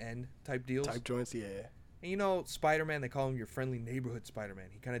world's gonna end type deals. Type joints, yeah. And you know, Spider-Man, they call him your friendly neighborhood Spider-Man.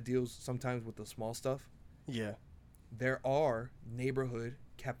 He kind of deals sometimes with the small stuff. Yeah. There are neighborhood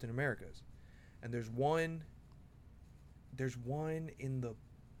Captain Americas. And there's one in the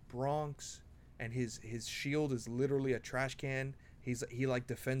Bronx, and his shield is literally a trash can. He like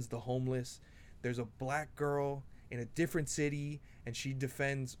defends the homeless. There's a black girl in a different city, and she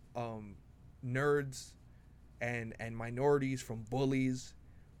defends nerds and minorities from bullies.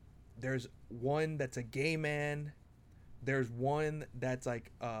 There's one that's a gay man. There's one that's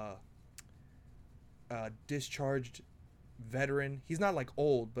like a discharged veteran. He's not like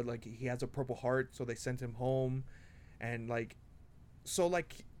old, but like he has a Purple Heart, so they sent him home. And like, so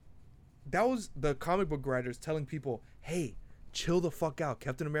like, that was the comic book writers telling people, hey, chill the fuck out.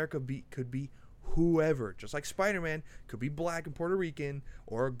 Captain America could be whoever, just like Spider-Man could be black and Puerto Rican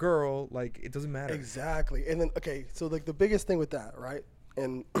or a girl. Like, it doesn't matter. Exactly. And then, okay, so like the biggest thing with that, right?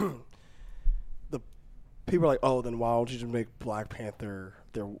 And the people are like, oh, then why don't you just make Black Panther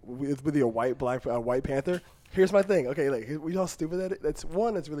with a white Panther? Here's my thing. Okay, like, we all stupid at it. That's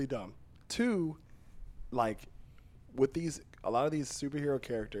one, it's really dumb. Two, like, with a lot of these superhero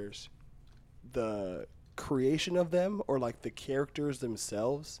characters, the creation of them or like the characters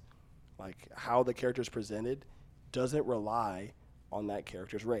themselves, like how the character is presented, doesn't rely on that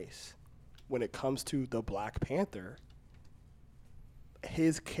character's race. When it comes to the Black Panther,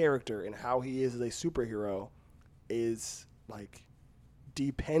 his character and how he is as a superhero is like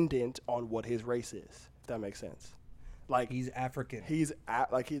dependent on what his race is. If that makes sense. Like He's African. he's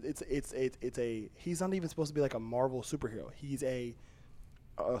he's not even supposed to be like a Marvel superhero. He's a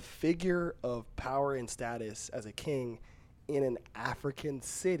figure of power and status as a king in an African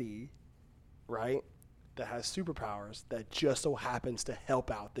city, right? That has superpowers that just so happens to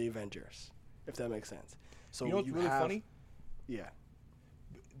help out the Avengers. If that makes sense. So You know what's really funny? Yeah.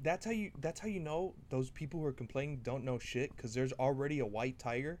 That's how you know those people who are complaining don't know shit, because there's already a white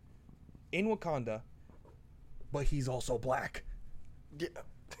tiger in Wakanda, but he's also black. Yeah.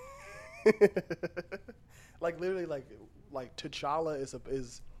 Like literally, like T'Challa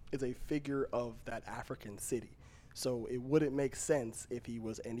is a figure of that African city. So it wouldn't make sense if he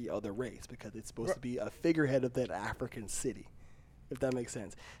was any other race, because it's supposed to be a figurehead of that African city. If that makes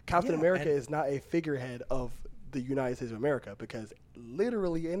sense. Captain America is not a figurehead of the United States of America, because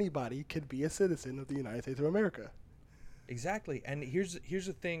literally anybody could be a citizen of the United States of America. Exactly. And here's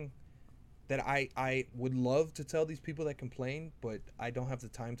the thing that I would love to tell these people that complain, but I don't have the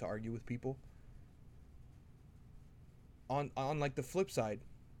time to argue with people. On like the flip side,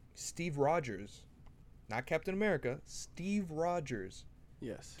 Steve Rogers, not Captain America, Steve Rogers,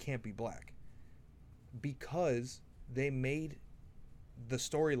 Yes. can't be black, because they made the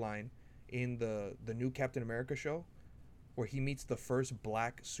storyline in the new Captain America show where he meets the first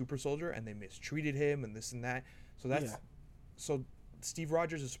black super soldier and they mistreated him and this and that. So that's so Steve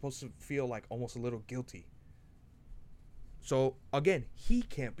Rogers is supposed to feel like almost a little guilty. So again, he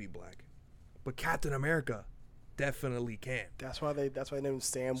can't be black, but Captain America definitely can. That's why they named him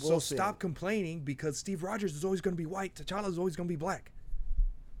Sam Wilson. So stop complaining, because Steve Rogers is always going to be white. T'Challa is always going to be black.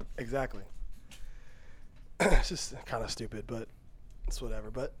 Exactly. It's just kind of stupid, but it's whatever.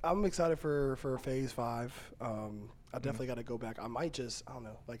 But I'm excited for Phase 5. I definitely got to go back. I don't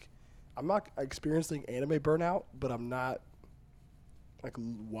know. Like, I'm not experiencing anime burnout, but I'm not like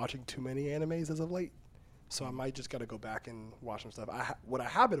watching too many animes as of late. So I might just got to go back and watch some stuff. What I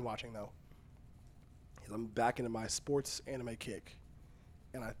have been watching though is I'm back into my sports anime kick,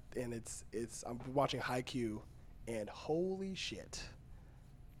 and I'm watching Haikyuu, and holy shit,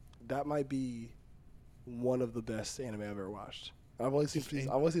 that might be one of the best anime I've ever watched. I've only seen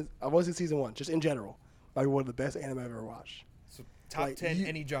season 1, just in general. Like one of the best anime I've ever watched. So top 10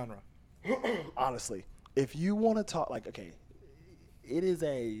 any genre. Honestly, if you want to talk, like, okay, it is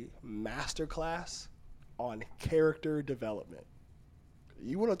a masterclass on character development.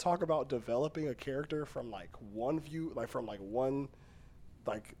 You want to talk about developing a character from like one view, like from like one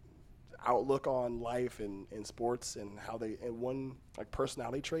like outlook on life and sports, and how they and one like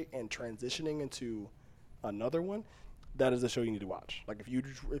personality trait, and transitioning into another one. That is the show you need to watch. Like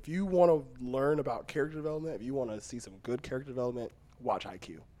if you want to learn about character development, if you want to see some good character development, watch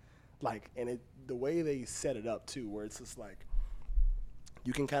Haikyuu. Like, and the way they set it up too, where it's just like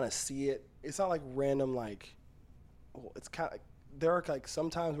you can kind of see it. It's not like random, like, well, it's kind of, there are like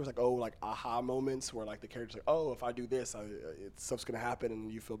sometimes where it's like, oh, like aha moments where like the character's like, oh, if I do this, stuff's gonna happen,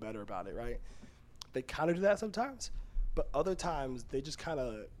 and you feel better about it, right? They kind of do that sometimes, but other times they just kind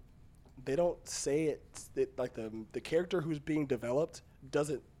of, they don't say it like the character who's being developed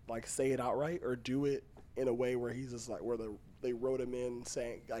doesn't like say it outright or do it in a way where he's just like, where they wrote him in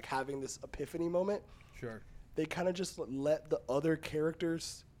saying, like, having this epiphany moment. Sure. They kind of just let the other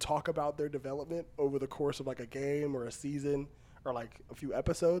characters talk about their development over the course of like a game or a season or like a few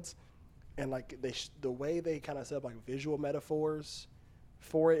episodes, and like the way they kind of set up like visual metaphors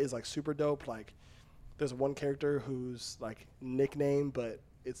for it is like super dope. Like, there's one character whose like nickname, but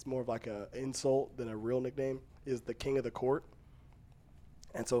it's more of like a insult than a real nickname, is the King of the Court.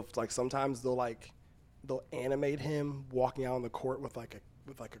 And so like sometimes they'll animate him walking out on the court with like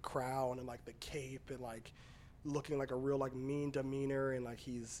a crown and like the cape and like looking like a real like mean demeanor, and like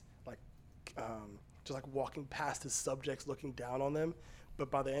he's like just like walking past his subjects, looking down on them.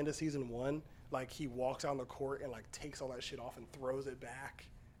 But by the end of season 1, like he walks out on the court and like takes all that shit off and throws it back,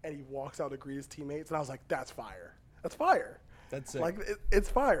 and he walks out to greet his teammates. And I was like, that's fire. That's fire. That's it. Like it's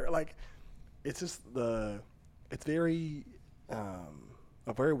fire. Like, it's just it's very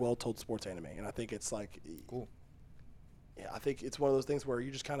a very well told sports anime, and I think it's like cool. Yeah, I think it's one of those things where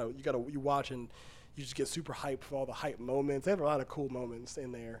you just kind of you watch and you just get super hyped for all the hype moments. They have a lot of cool moments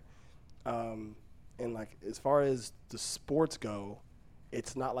in there, and like as far as the sports go,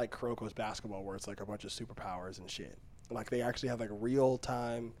 it's not like Kuroko's basketball where it's like a bunch of superpowers and shit. Like, they actually have like real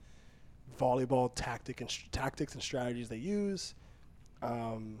time volleyball tactics and strategies they use,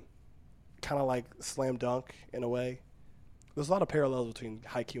 kind of like Slam Dunk in a way. There's a lot of parallels between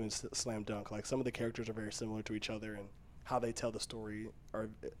Haikyuu and Slam Dunk. Like, some of the characters are very similar to each other, and how they tell the story, or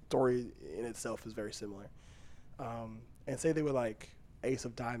story in itself is very similar. And say they would like Ace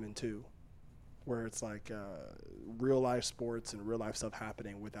of Diamond 2, where it's like real life sports and real life stuff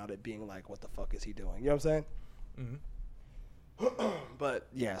happening without it being like, what the fuck is he doing? You know what I'm saying? Mm-hmm. But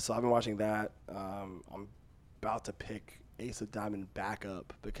yeah, so I've been watching that. I'm about to pick Ace of Diamond back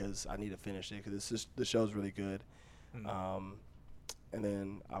up because I need to finish it because the show's really good. Mm-hmm. And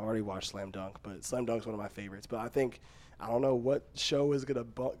then I already watched Slam Dunk, but Slam Dunk's one of my favorites. But I don't know what show is gonna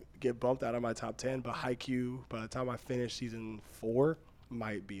get bumped out of my top 10, but Haikyuu, by the time I finish season 4,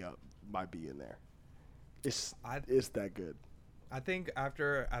 might be in there. It's that good. I think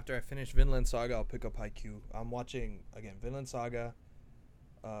after I finish Vinland Saga, I'll pick up Haikyuu. I'm watching again Vinland Saga,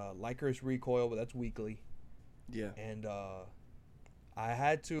 Lycurus Recoil, but that's weekly. Yeah. And I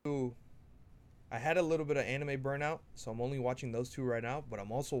had a little bit of anime burnout, so I'm only watching those 2 right now. But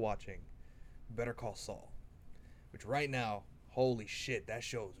I'm also watching Better Call Saul, which right now, holy shit, that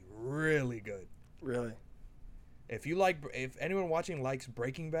show's really good. Really? If anyone watching likes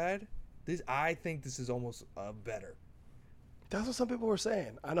Breaking Bad, I think this is almost better. That's what some people were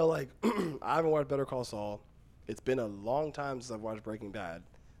saying. I know, like, I haven't watched Better Call Saul. It's been a long time since I've watched Breaking Bad,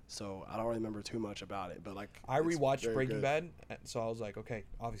 so I don't remember too much about it. But like, I rewatched Breaking Bad, so I was like, okay,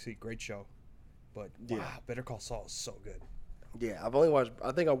 obviously great show, but wow, Better Call Saul is so good. Yeah,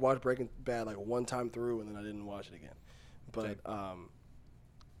 I think I watched Breaking Bad like one time through, and then I didn't watch it again. But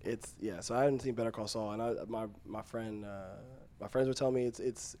so I hadn't seen Better Call Saul, and my friends were telling me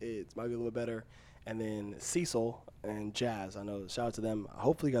it's might be a little bit better. And then Cecil and Jazz, I know, shout out to them.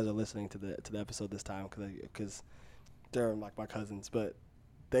 Hopefully you guys are listening to the episode this time because they're like my cousins. But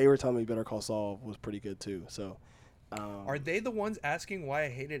they were telling me Better Call Saul was pretty good too. So are they the ones asking why I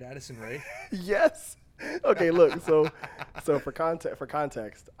hated Addison Rae? Yes. Okay, look. So for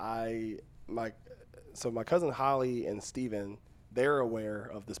context, my cousin Holly and Steven, they're aware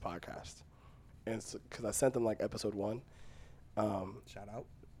of this podcast, and because I sent them like episode 1. Shout out.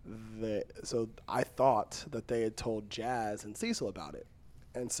 So I thought that they had told Jazz and Cecil about it,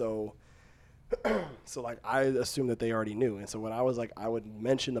 and so like I assumed that they already knew. And so when I was like, I would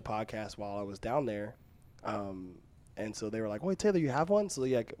mention the podcast while I was down there, and so they were like, "Wait, Taylor, you have one?" So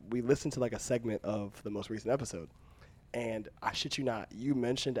yeah, we listened to like a segment of the most recent episode, and I shit you not, you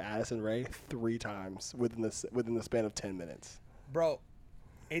mentioned Addison Rae 3 times within the span of 10 minutes. Bro,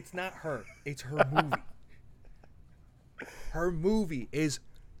 it's not her; it's her movie. Her movie is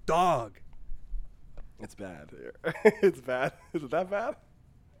dog. It's bad. It's bad. Is it that bad?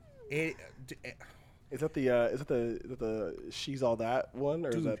 Is that the She's All That one,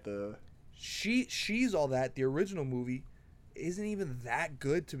 or dude, is that the She's All That? The original movie isn't even that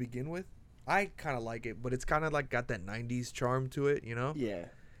good to begin with. I kind of like it, but it's kind of like got that 90s charm to it, you know? Yeah.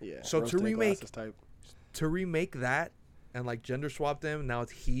 So to remake that and like gender swap them, now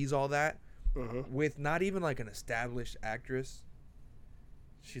it's He's All That, with not even like an established actress.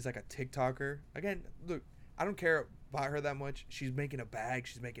 She's like a TikToker. Again, look, I don't care about her that much. She's making a bag.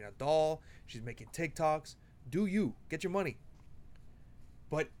 She's making a doll. She's making TikToks. Do you. Get your money.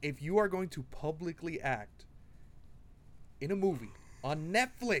 But if you are going to publicly act in a movie on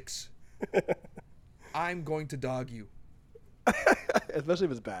Netflix, I'm going to dog you. Especially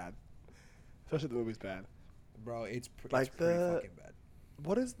if it's bad. Especially if the movie's bad. Bro, it's pretty fucking bad.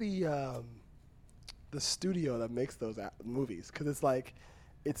 What is the studio that makes those movies? Because it's like...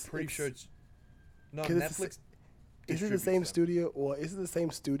 It's pretty sure it's no Netflix. Is it the same studio? Well, is it the same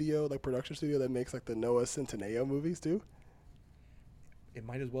studio, like production studio, that makes like the Noah Centineo movies too? It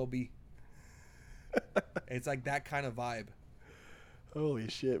might as well be. It's like that kind of vibe. Holy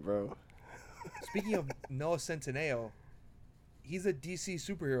shit, bro! Speaking of Noah Centineo, he's a DC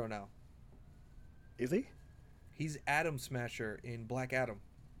superhero now. Is he? He's Atom Smasher in Black Adam.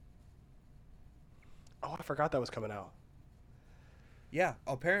 Oh, I forgot that was coming out. Yeah,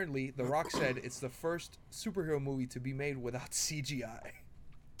 apparently The Rock said it's the first superhero movie to be made without CGI.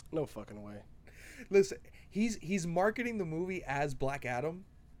 No fucking way. Listen, he's marketing the movie as Black Adam,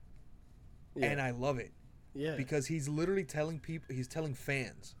 and I love it. Yeah. Because he's literally telling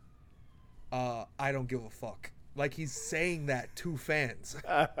fans, I don't give a fuck. Like, he's saying that to fans.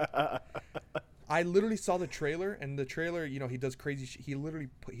 I literally saw the trailer, and the trailer, you know, he does crazy shit. He literally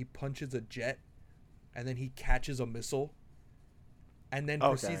he punches a jet, and then he catches a missile. And then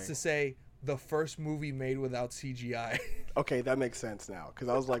proceeds to say, the first movie made without CGI. Okay, that makes sense now. Because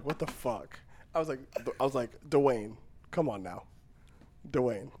I was like, what the fuck? I was like, Dwayne, come on now.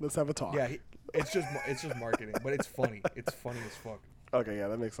 Dwayne, let's have a talk. Yeah, it's just marketing. But it's funny. It's funny as fuck. Okay, yeah,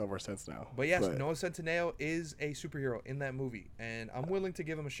 that makes a lot more sense now. But yes, Noah Centineo is a superhero in that movie. And I'm willing to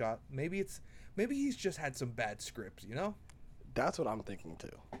give him a shot. Maybe he's just had some bad scripts, you know? That's what I'm thinking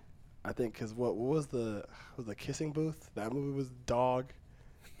too. I think because what was the Kissing Booth? That movie was dog.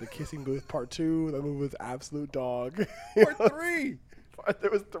 The Kissing Booth Part 2. That movie was absolute dog. Part 3.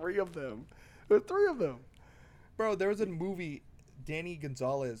 There was 3 of them. There were 3 of them. Bro, there was a movie Danny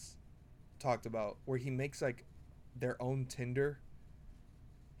Gonzalez talked about where he makes like their own Tinder.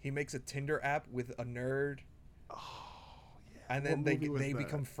 He makes a Tinder app with a nerd. Oh, yeah. And then they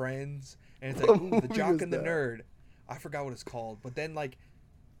become friends. And it's like, ooh, the jock and the nerd. I forgot what it's called. But then like,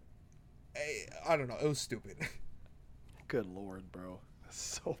 I don't know. It was stupid. Good Lord, bro.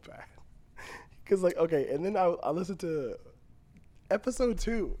 So bad. Because like, okay, and then I listened to episode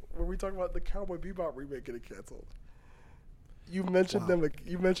 2 where we talk about the Cowboy Bebop remake getting canceled. You mentioned them.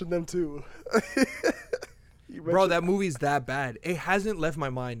 You mentioned them too. Bro, that movie's that bad. It hasn't left my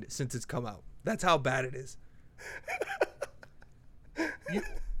mind since it's come out. That's how bad it is.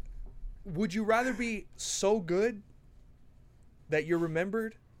 Would you rather be so good that you're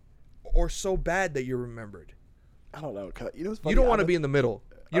remembered, or so bad that you're remembered? I don't know. You know what's funny? You don't want to be in the middle.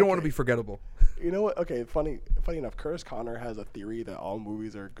 You don't want to be forgettable. You know what? Okay, funny enough. Curtis Connor has a theory that all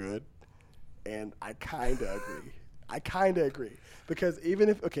movies are good, and I kind of agree. Because even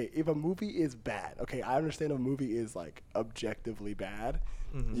if a movie is bad, I understand a movie is like objectively bad,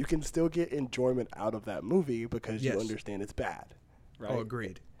 you can still get enjoyment out of that movie because you understand it's bad, right? Oh,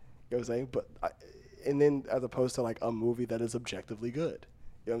 agreed. You know what I'm saying? But and then as opposed to like a movie that is objectively good,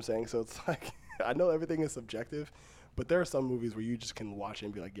 you know what I'm saying? So it's like I know everything is subjective, but there are some movies where you just can watch it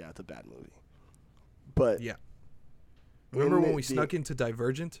and be like, yeah, it's a bad movie. But yeah, remember when we snuck into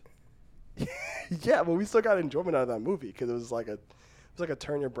Divergent? Yeah, but we still got enjoyment out of that movie because it was like a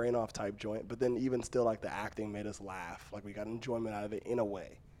turn your brain off type joint. But then even still, like the acting made us laugh. Like we got enjoyment out of it in a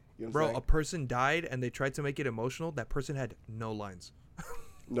way. You know what I'm saying? A person died and they tried to make it emotional. That person had no lines.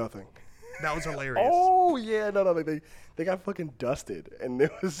 Nothing. That was hilarious. Oh yeah, no, they got fucking dusted, and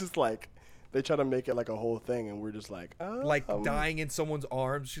it was just like they try to make it like a whole thing, and we're just like, dying in someone's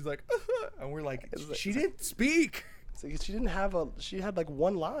arms. She's like, and we're like, she didn't speak. So she had like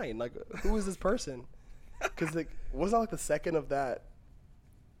one line. Like, who is this person? Because it wasn't like the second of that.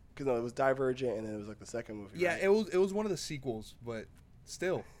 Because it was Divergent, and then it was like the second movie. Yeah, right? it was one of the sequels, but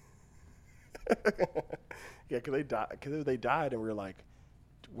still. Yeah, because they died, and we were like,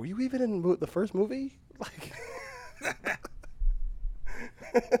 were you even in the first movie? Like,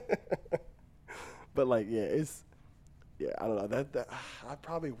 but like, I don't know that I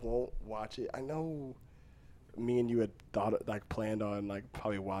probably won't watch it. I know. Me and you had planned on like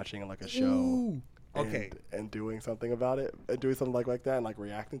probably watching like a show. Ooh, okay, and doing something about it, and doing something like that, and like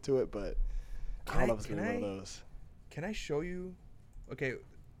reacting to it. But I don't know if it's gonna be one of those. Can I show you? Okay,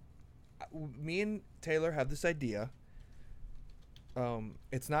 me and Taylor have this idea.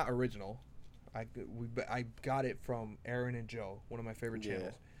 It's not original. I got it from Aaron and Joe, one of my favorite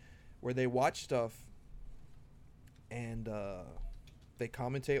channels, where they watch stuff and they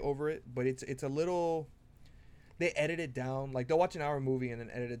commentate over it. But it's a little. They edit it down. Like, they'll watch an hour movie and then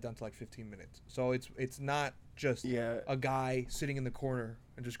edit it down to like 15 minutes. So it's not just a guy sitting in the corner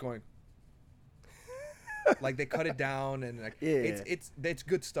and just going. Like, they cut it down and like it's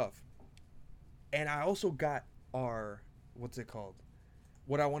good stuff. And I also got what's it called?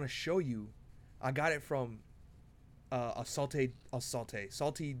 What I want to show you, I got it from a salty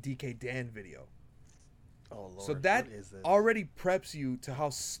DK Dan video. Oh Lord! So that already preps you to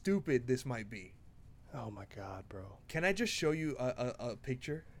how stupid this might be. Oh my God, bro! Can I just show you a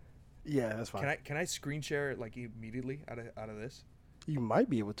picture? Yeah, that's fine. Can I screen share it like immediately out of this? You might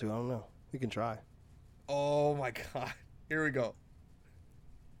be able to. I don't know. You can try. Oh my God! Here we go.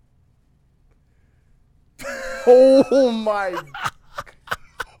 Oh my!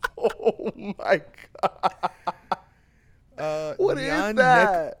 Oh my God! What is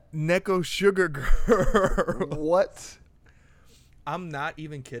that? Neko Sugar Girl. What? I'm not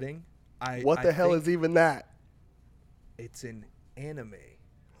even kidding. What the hell is even that? It's an anime.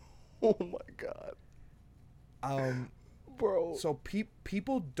 Oh my God. Bro. So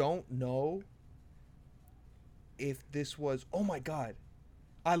people don't know if this was. Oh my God.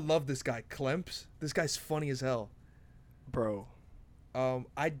 I love this guy, Klemps. This guy's funny as hell. Bro. A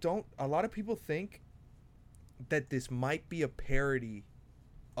lot of people think that this might be a parody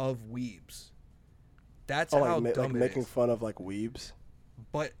of weebs. That's how dumb it is. Making fun of like weebs.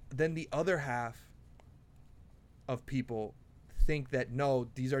 But then the other half of people think that, no,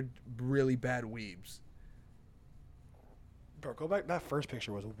 these are really bad weebs. Bro, go back. That first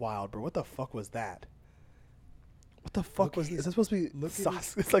picture was wild, bro. What the fuck was that? What the fuck is that supposed to be?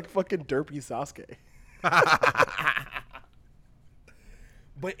 It's like fucking derpy Sasuke.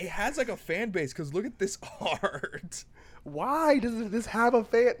 But it has like a fan base because look at this art. Why does this have a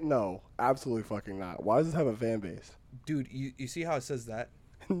fan? No, absolutely fucking not. Why does this have a fan base? Dude, you see how it says that?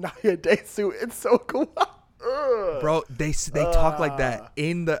 Naya Daisu, it's so cool. Bro, they talk like that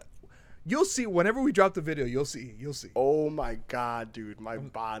in the. You'll see whenever we drop the video. You'll see. Oh my god, dude, my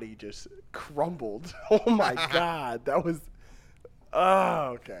body just crumbled. Oh my god, that was.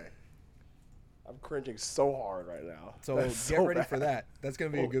 Okay. I'm cringing so hard right now. So get ready for that. That's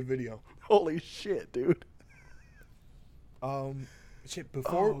gonna be a good video. Holy shit, dude. Before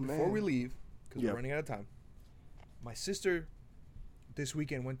we leave, because we're running out of time. My sister this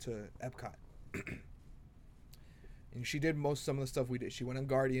weekend went to Epcot. And she did some of the stuff we did. She went on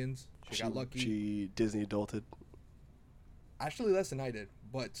Guardians. She got lucky. She Disney adulted. Actually, less than I did,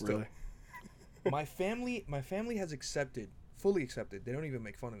 but still. Really? my family has fully accepted. They don't even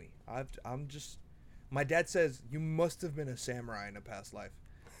make fun of me. My dad says, you must have been a samurai in a past life.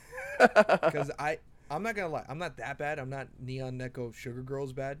 Because I'm not going to lie. I'm not that bad. I'm not Neon Neko Sugar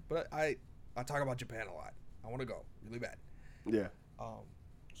Girls bad. But I talk about Japan a lot. I want to go really bad. Yeah.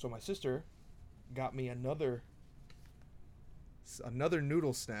 So my sister got me another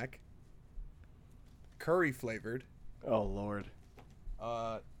noodle snack, curry flavored. Oh Lord.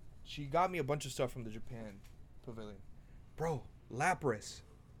 She got me a bunch of stuff from the Japan pavilion. Bro, Lapras.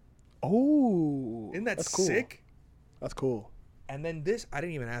 Oh. Isn't that that's cool. sick? That's cool. And then this, I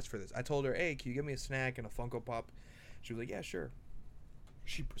didn't even ask for this. I told her, hey, can you get me a snack and a Funko Pop? She was like, yeah, sure.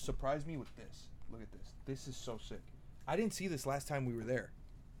 She surprised me with this. Look at this. This is so sick. I didn't see this last time we were there.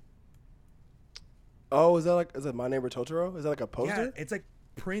 Oh, is that My Neighbor Totoro? Is that like a poster? Yeah, it's like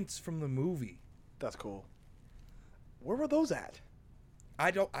prints from the movie. That's cool. Where were those at?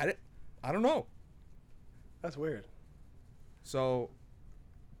 I don't know. That's weird. So,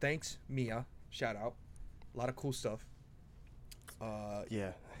 thanks, Mia. Shout out. A lot of cool stuff.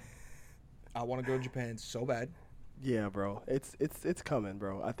 Yeah. I want to go to Japan so bad. Yeah, bro. It's coming,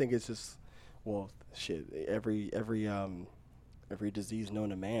 bro. I think it's just, well, shit. Every disease known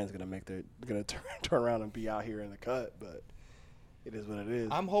to man is gonna turn around and be out here in the cut. But it is what it is.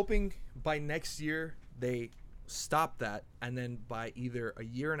 I'm hoping by next year they stop that, and then by either a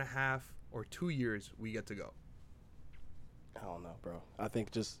year and a half or 2 years we get to go. I don't know, bro. I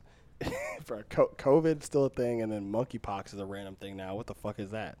think just for COVID's still a thing, and then monkeypox is a random thing now. What the fuck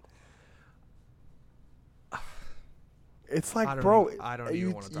is that? It's like, I don't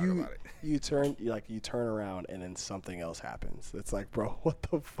even want to talk about it. You turn around and then something else happens. It's like, bro, what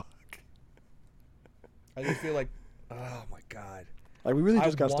the fuck? I just feel like, oh my god. Like we really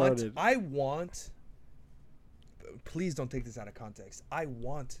just got started. Please don't take this out of context. I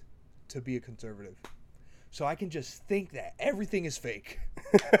want to be a conservative, so I can just think that everything is fake.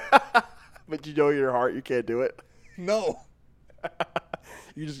 But you know in your heart you can't do it. No.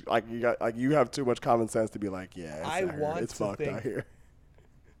 You just you have too much common sense to be like, yeah, it's fucked think out here.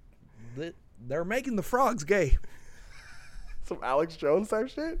 They're making the frogs gay. Some Alex Jones type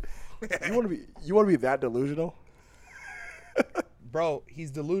shit. You want to be that delusional? Bro,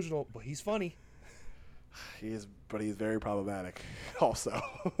 he's delusional, but he's funny. He is, but he's very problematic. Also,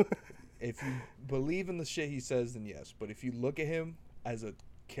 if you believe in the shit he says, then yes. But if you look at him as a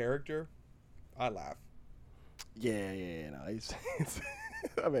character, I laugh. Yeah. No,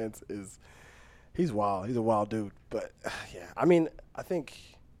 I mean, he's wild. He's a wild dude. But yeah, I mean, I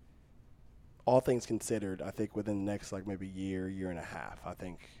think all things considered, I think within the next maybe year and a half, I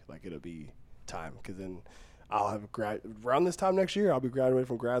think it'll be time, because then I'll have around this time next year I'll be graduating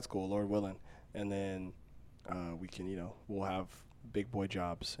from grad school, Lord willing, and then we can we'll have big boy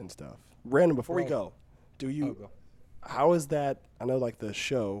jobs and stuff. Random, before we go, how is that? I know the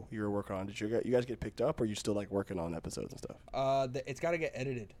show you were working on. Did you guys get picked up, or are you still working on episodes and stuff? It's got to get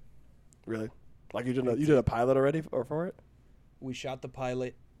edited. Really? You did a pilot already for it? We shot the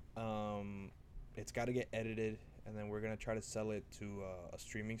pilot. It's got to get edited, and then we're gonna try to sell it to a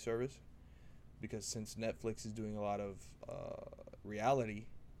streaming service, because since Netflix is doing a lot of reality,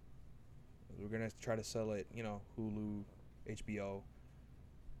 we're gonna try to sell it. Hulu, HBO.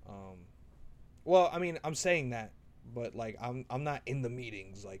 Well, I mean, I'm saying that, but I'm not in the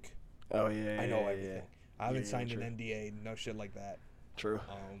meetings. Oh yeah. I know everything. Yeah. I haven't signed an NDA, no shit like that. True.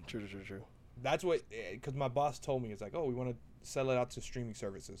 True. That's what, because my boss told me, it's we want to sell it out to streaming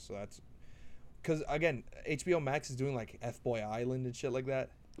services. So that's, because again, HBO Max is doing F-Boy Island and shit like that.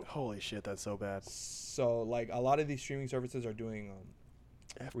 Holy shit, that's so bad. So a lot of these streaming services are doing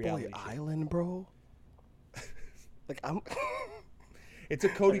F-Boy Island, bro. I'm. It's a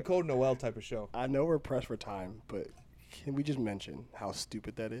Cody Code Noel type of show. I know we're pressed for time, but can we just mention how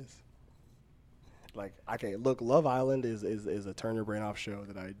stupid that is? Like, okay, look, Love Island is a turn your brain off show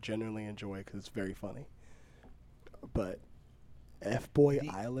that I genuinely enjoy because it's very funny. But F-Boy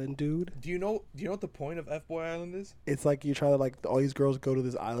Island, dude. Do you know what the point of F-Boy Island is? It's like you're trying to, like, all these girls go to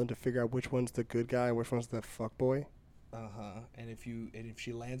this island to figure out which one's the good guy and which one's the fuck boy. And if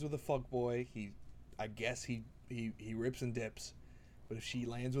she lands with a fuck boy, I guess he rips and dips. But if she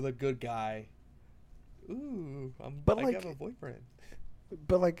lands with a good guy, ooh, I got a boyfriend.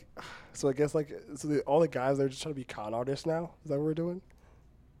 But like, so I guess like, all the guys they're just trying to be con artists now. Is that what we're doing?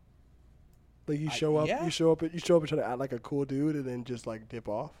 Like you show up and try to act like a cool dude and then just like dip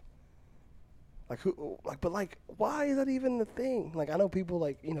off. Like who? Like, but like, why is that even the thing? Like, I know people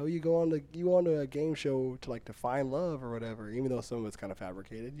like, you know, you go on to a game show to find love or whatever. Even though some of it's kind of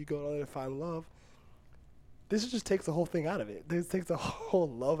fabricated, you go on there to find love. This just takes the whole thing out of it. This takes the whole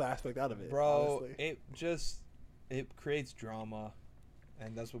love aspect out of it, bro. Honestly. It creates drama,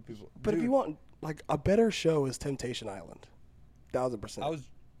 and that's what people. But if you want like a better show, is Temptation Island, 1000%. I was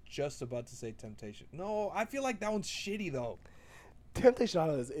just about to say Temptation. No, I feel like that one's shitty though. Temptation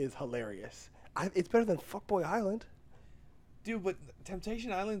Island is hilarious. It's better than Fuckboy Island. Dude, but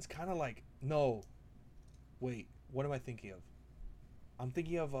Temptation Island's kind of like, no. Wait, what am I thinking of? I'm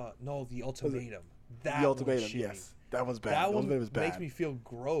thinking of, The Ultimatum. The Ultimatum, yes. That was bad. That one was bad. Makes me feel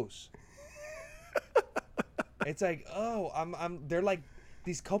gross. It's like, they're like,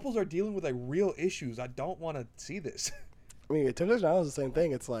 these couples are dealing with like real issues. I don't want to see this. I mean, Temptation Island is the same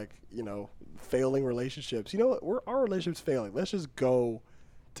thing. It's like, you know, failing relationships. You know what? Our relationship's failing. Let's just go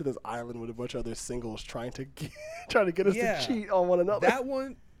to this island with a bunch of other singles trying to get us to cheat on one another.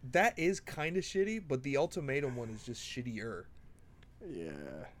 That is kind of shitty, but the Ultimatum one is just shittier.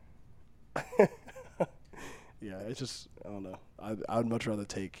 Yeah. Yeah, it's just, I don't know. I'd much rather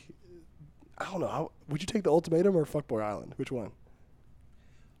take, I don't know. Would you take the Ultimatum or Fuckboy Island? Which one?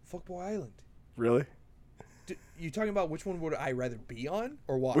 Fuckboy Island. Really? You talking about which one would I rather be on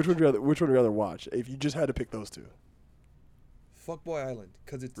or watch? Which one would you rather watch if you just had to pick those two? Fuckboy Island,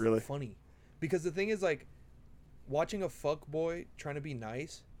 because it's really funny. Because the thing is, like, watching a fuckboy trying to be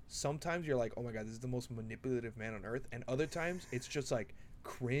nice, sometimes you're like, oh my god, this is the most manipulative man on earth, and other times it's just like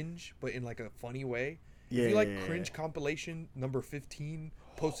cringe, but in like a funny way. Yeah, if you like cringe compilation number 15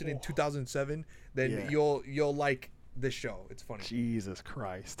 posted in 2007, then you'll like this show. It's funny. Jesus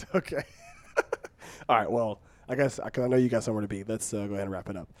Christ. Okay. All right. Well, I guess because I know you got somewhere to be. Let's go ahead and wrap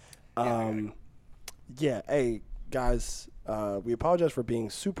it up. Yeah. Hey guys, we apologize for being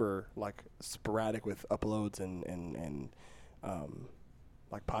super like sporadic with uploads and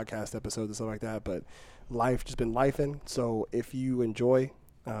like podcast episodes and stuff like that. But life just been lifing. So if you enjoy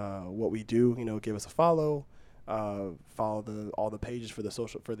what we do, you know, give us a follow. Follow all the pages for the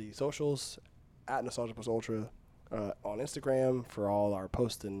socials at Nostalgia Plus Ultra on Instagram for all our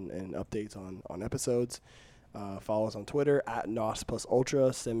posts and updates on episodes. Follow us on Twitter at Nos Plus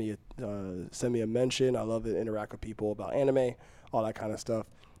Ultra. Send me a mention. I love to interact with people about anime, all that kind of stuff.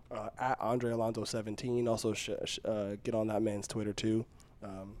 At Andre Alonso 17. Also get on that man's Twitter too,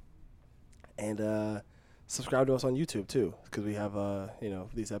 and subscribe to us on YouTube too, because we have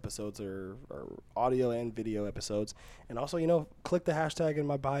these episodes are audio and video episodes, and also click the hashtag in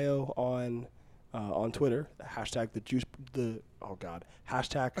my bio on Twitter. Hashtag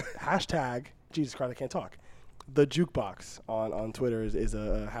hashtag Jesus Christ, I can't talk. The Jukebox on Twitter is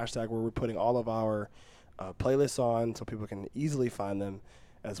a hashtag where we're putting all of our playlists on so people can easily find them,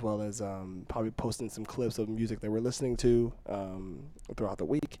 as well as probably posting some clips of music that we're listening to throughout the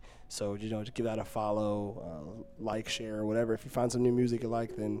week. So, just give that a follow, like, share, whatever. If you find some new music you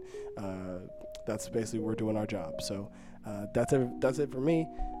like, then that's basically we're doing our job. So that's it for me.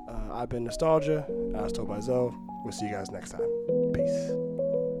 I've been Nostalgia, as told by Zoe. We'll see you guys next time. Peace.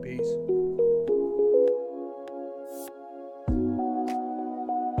 Peace.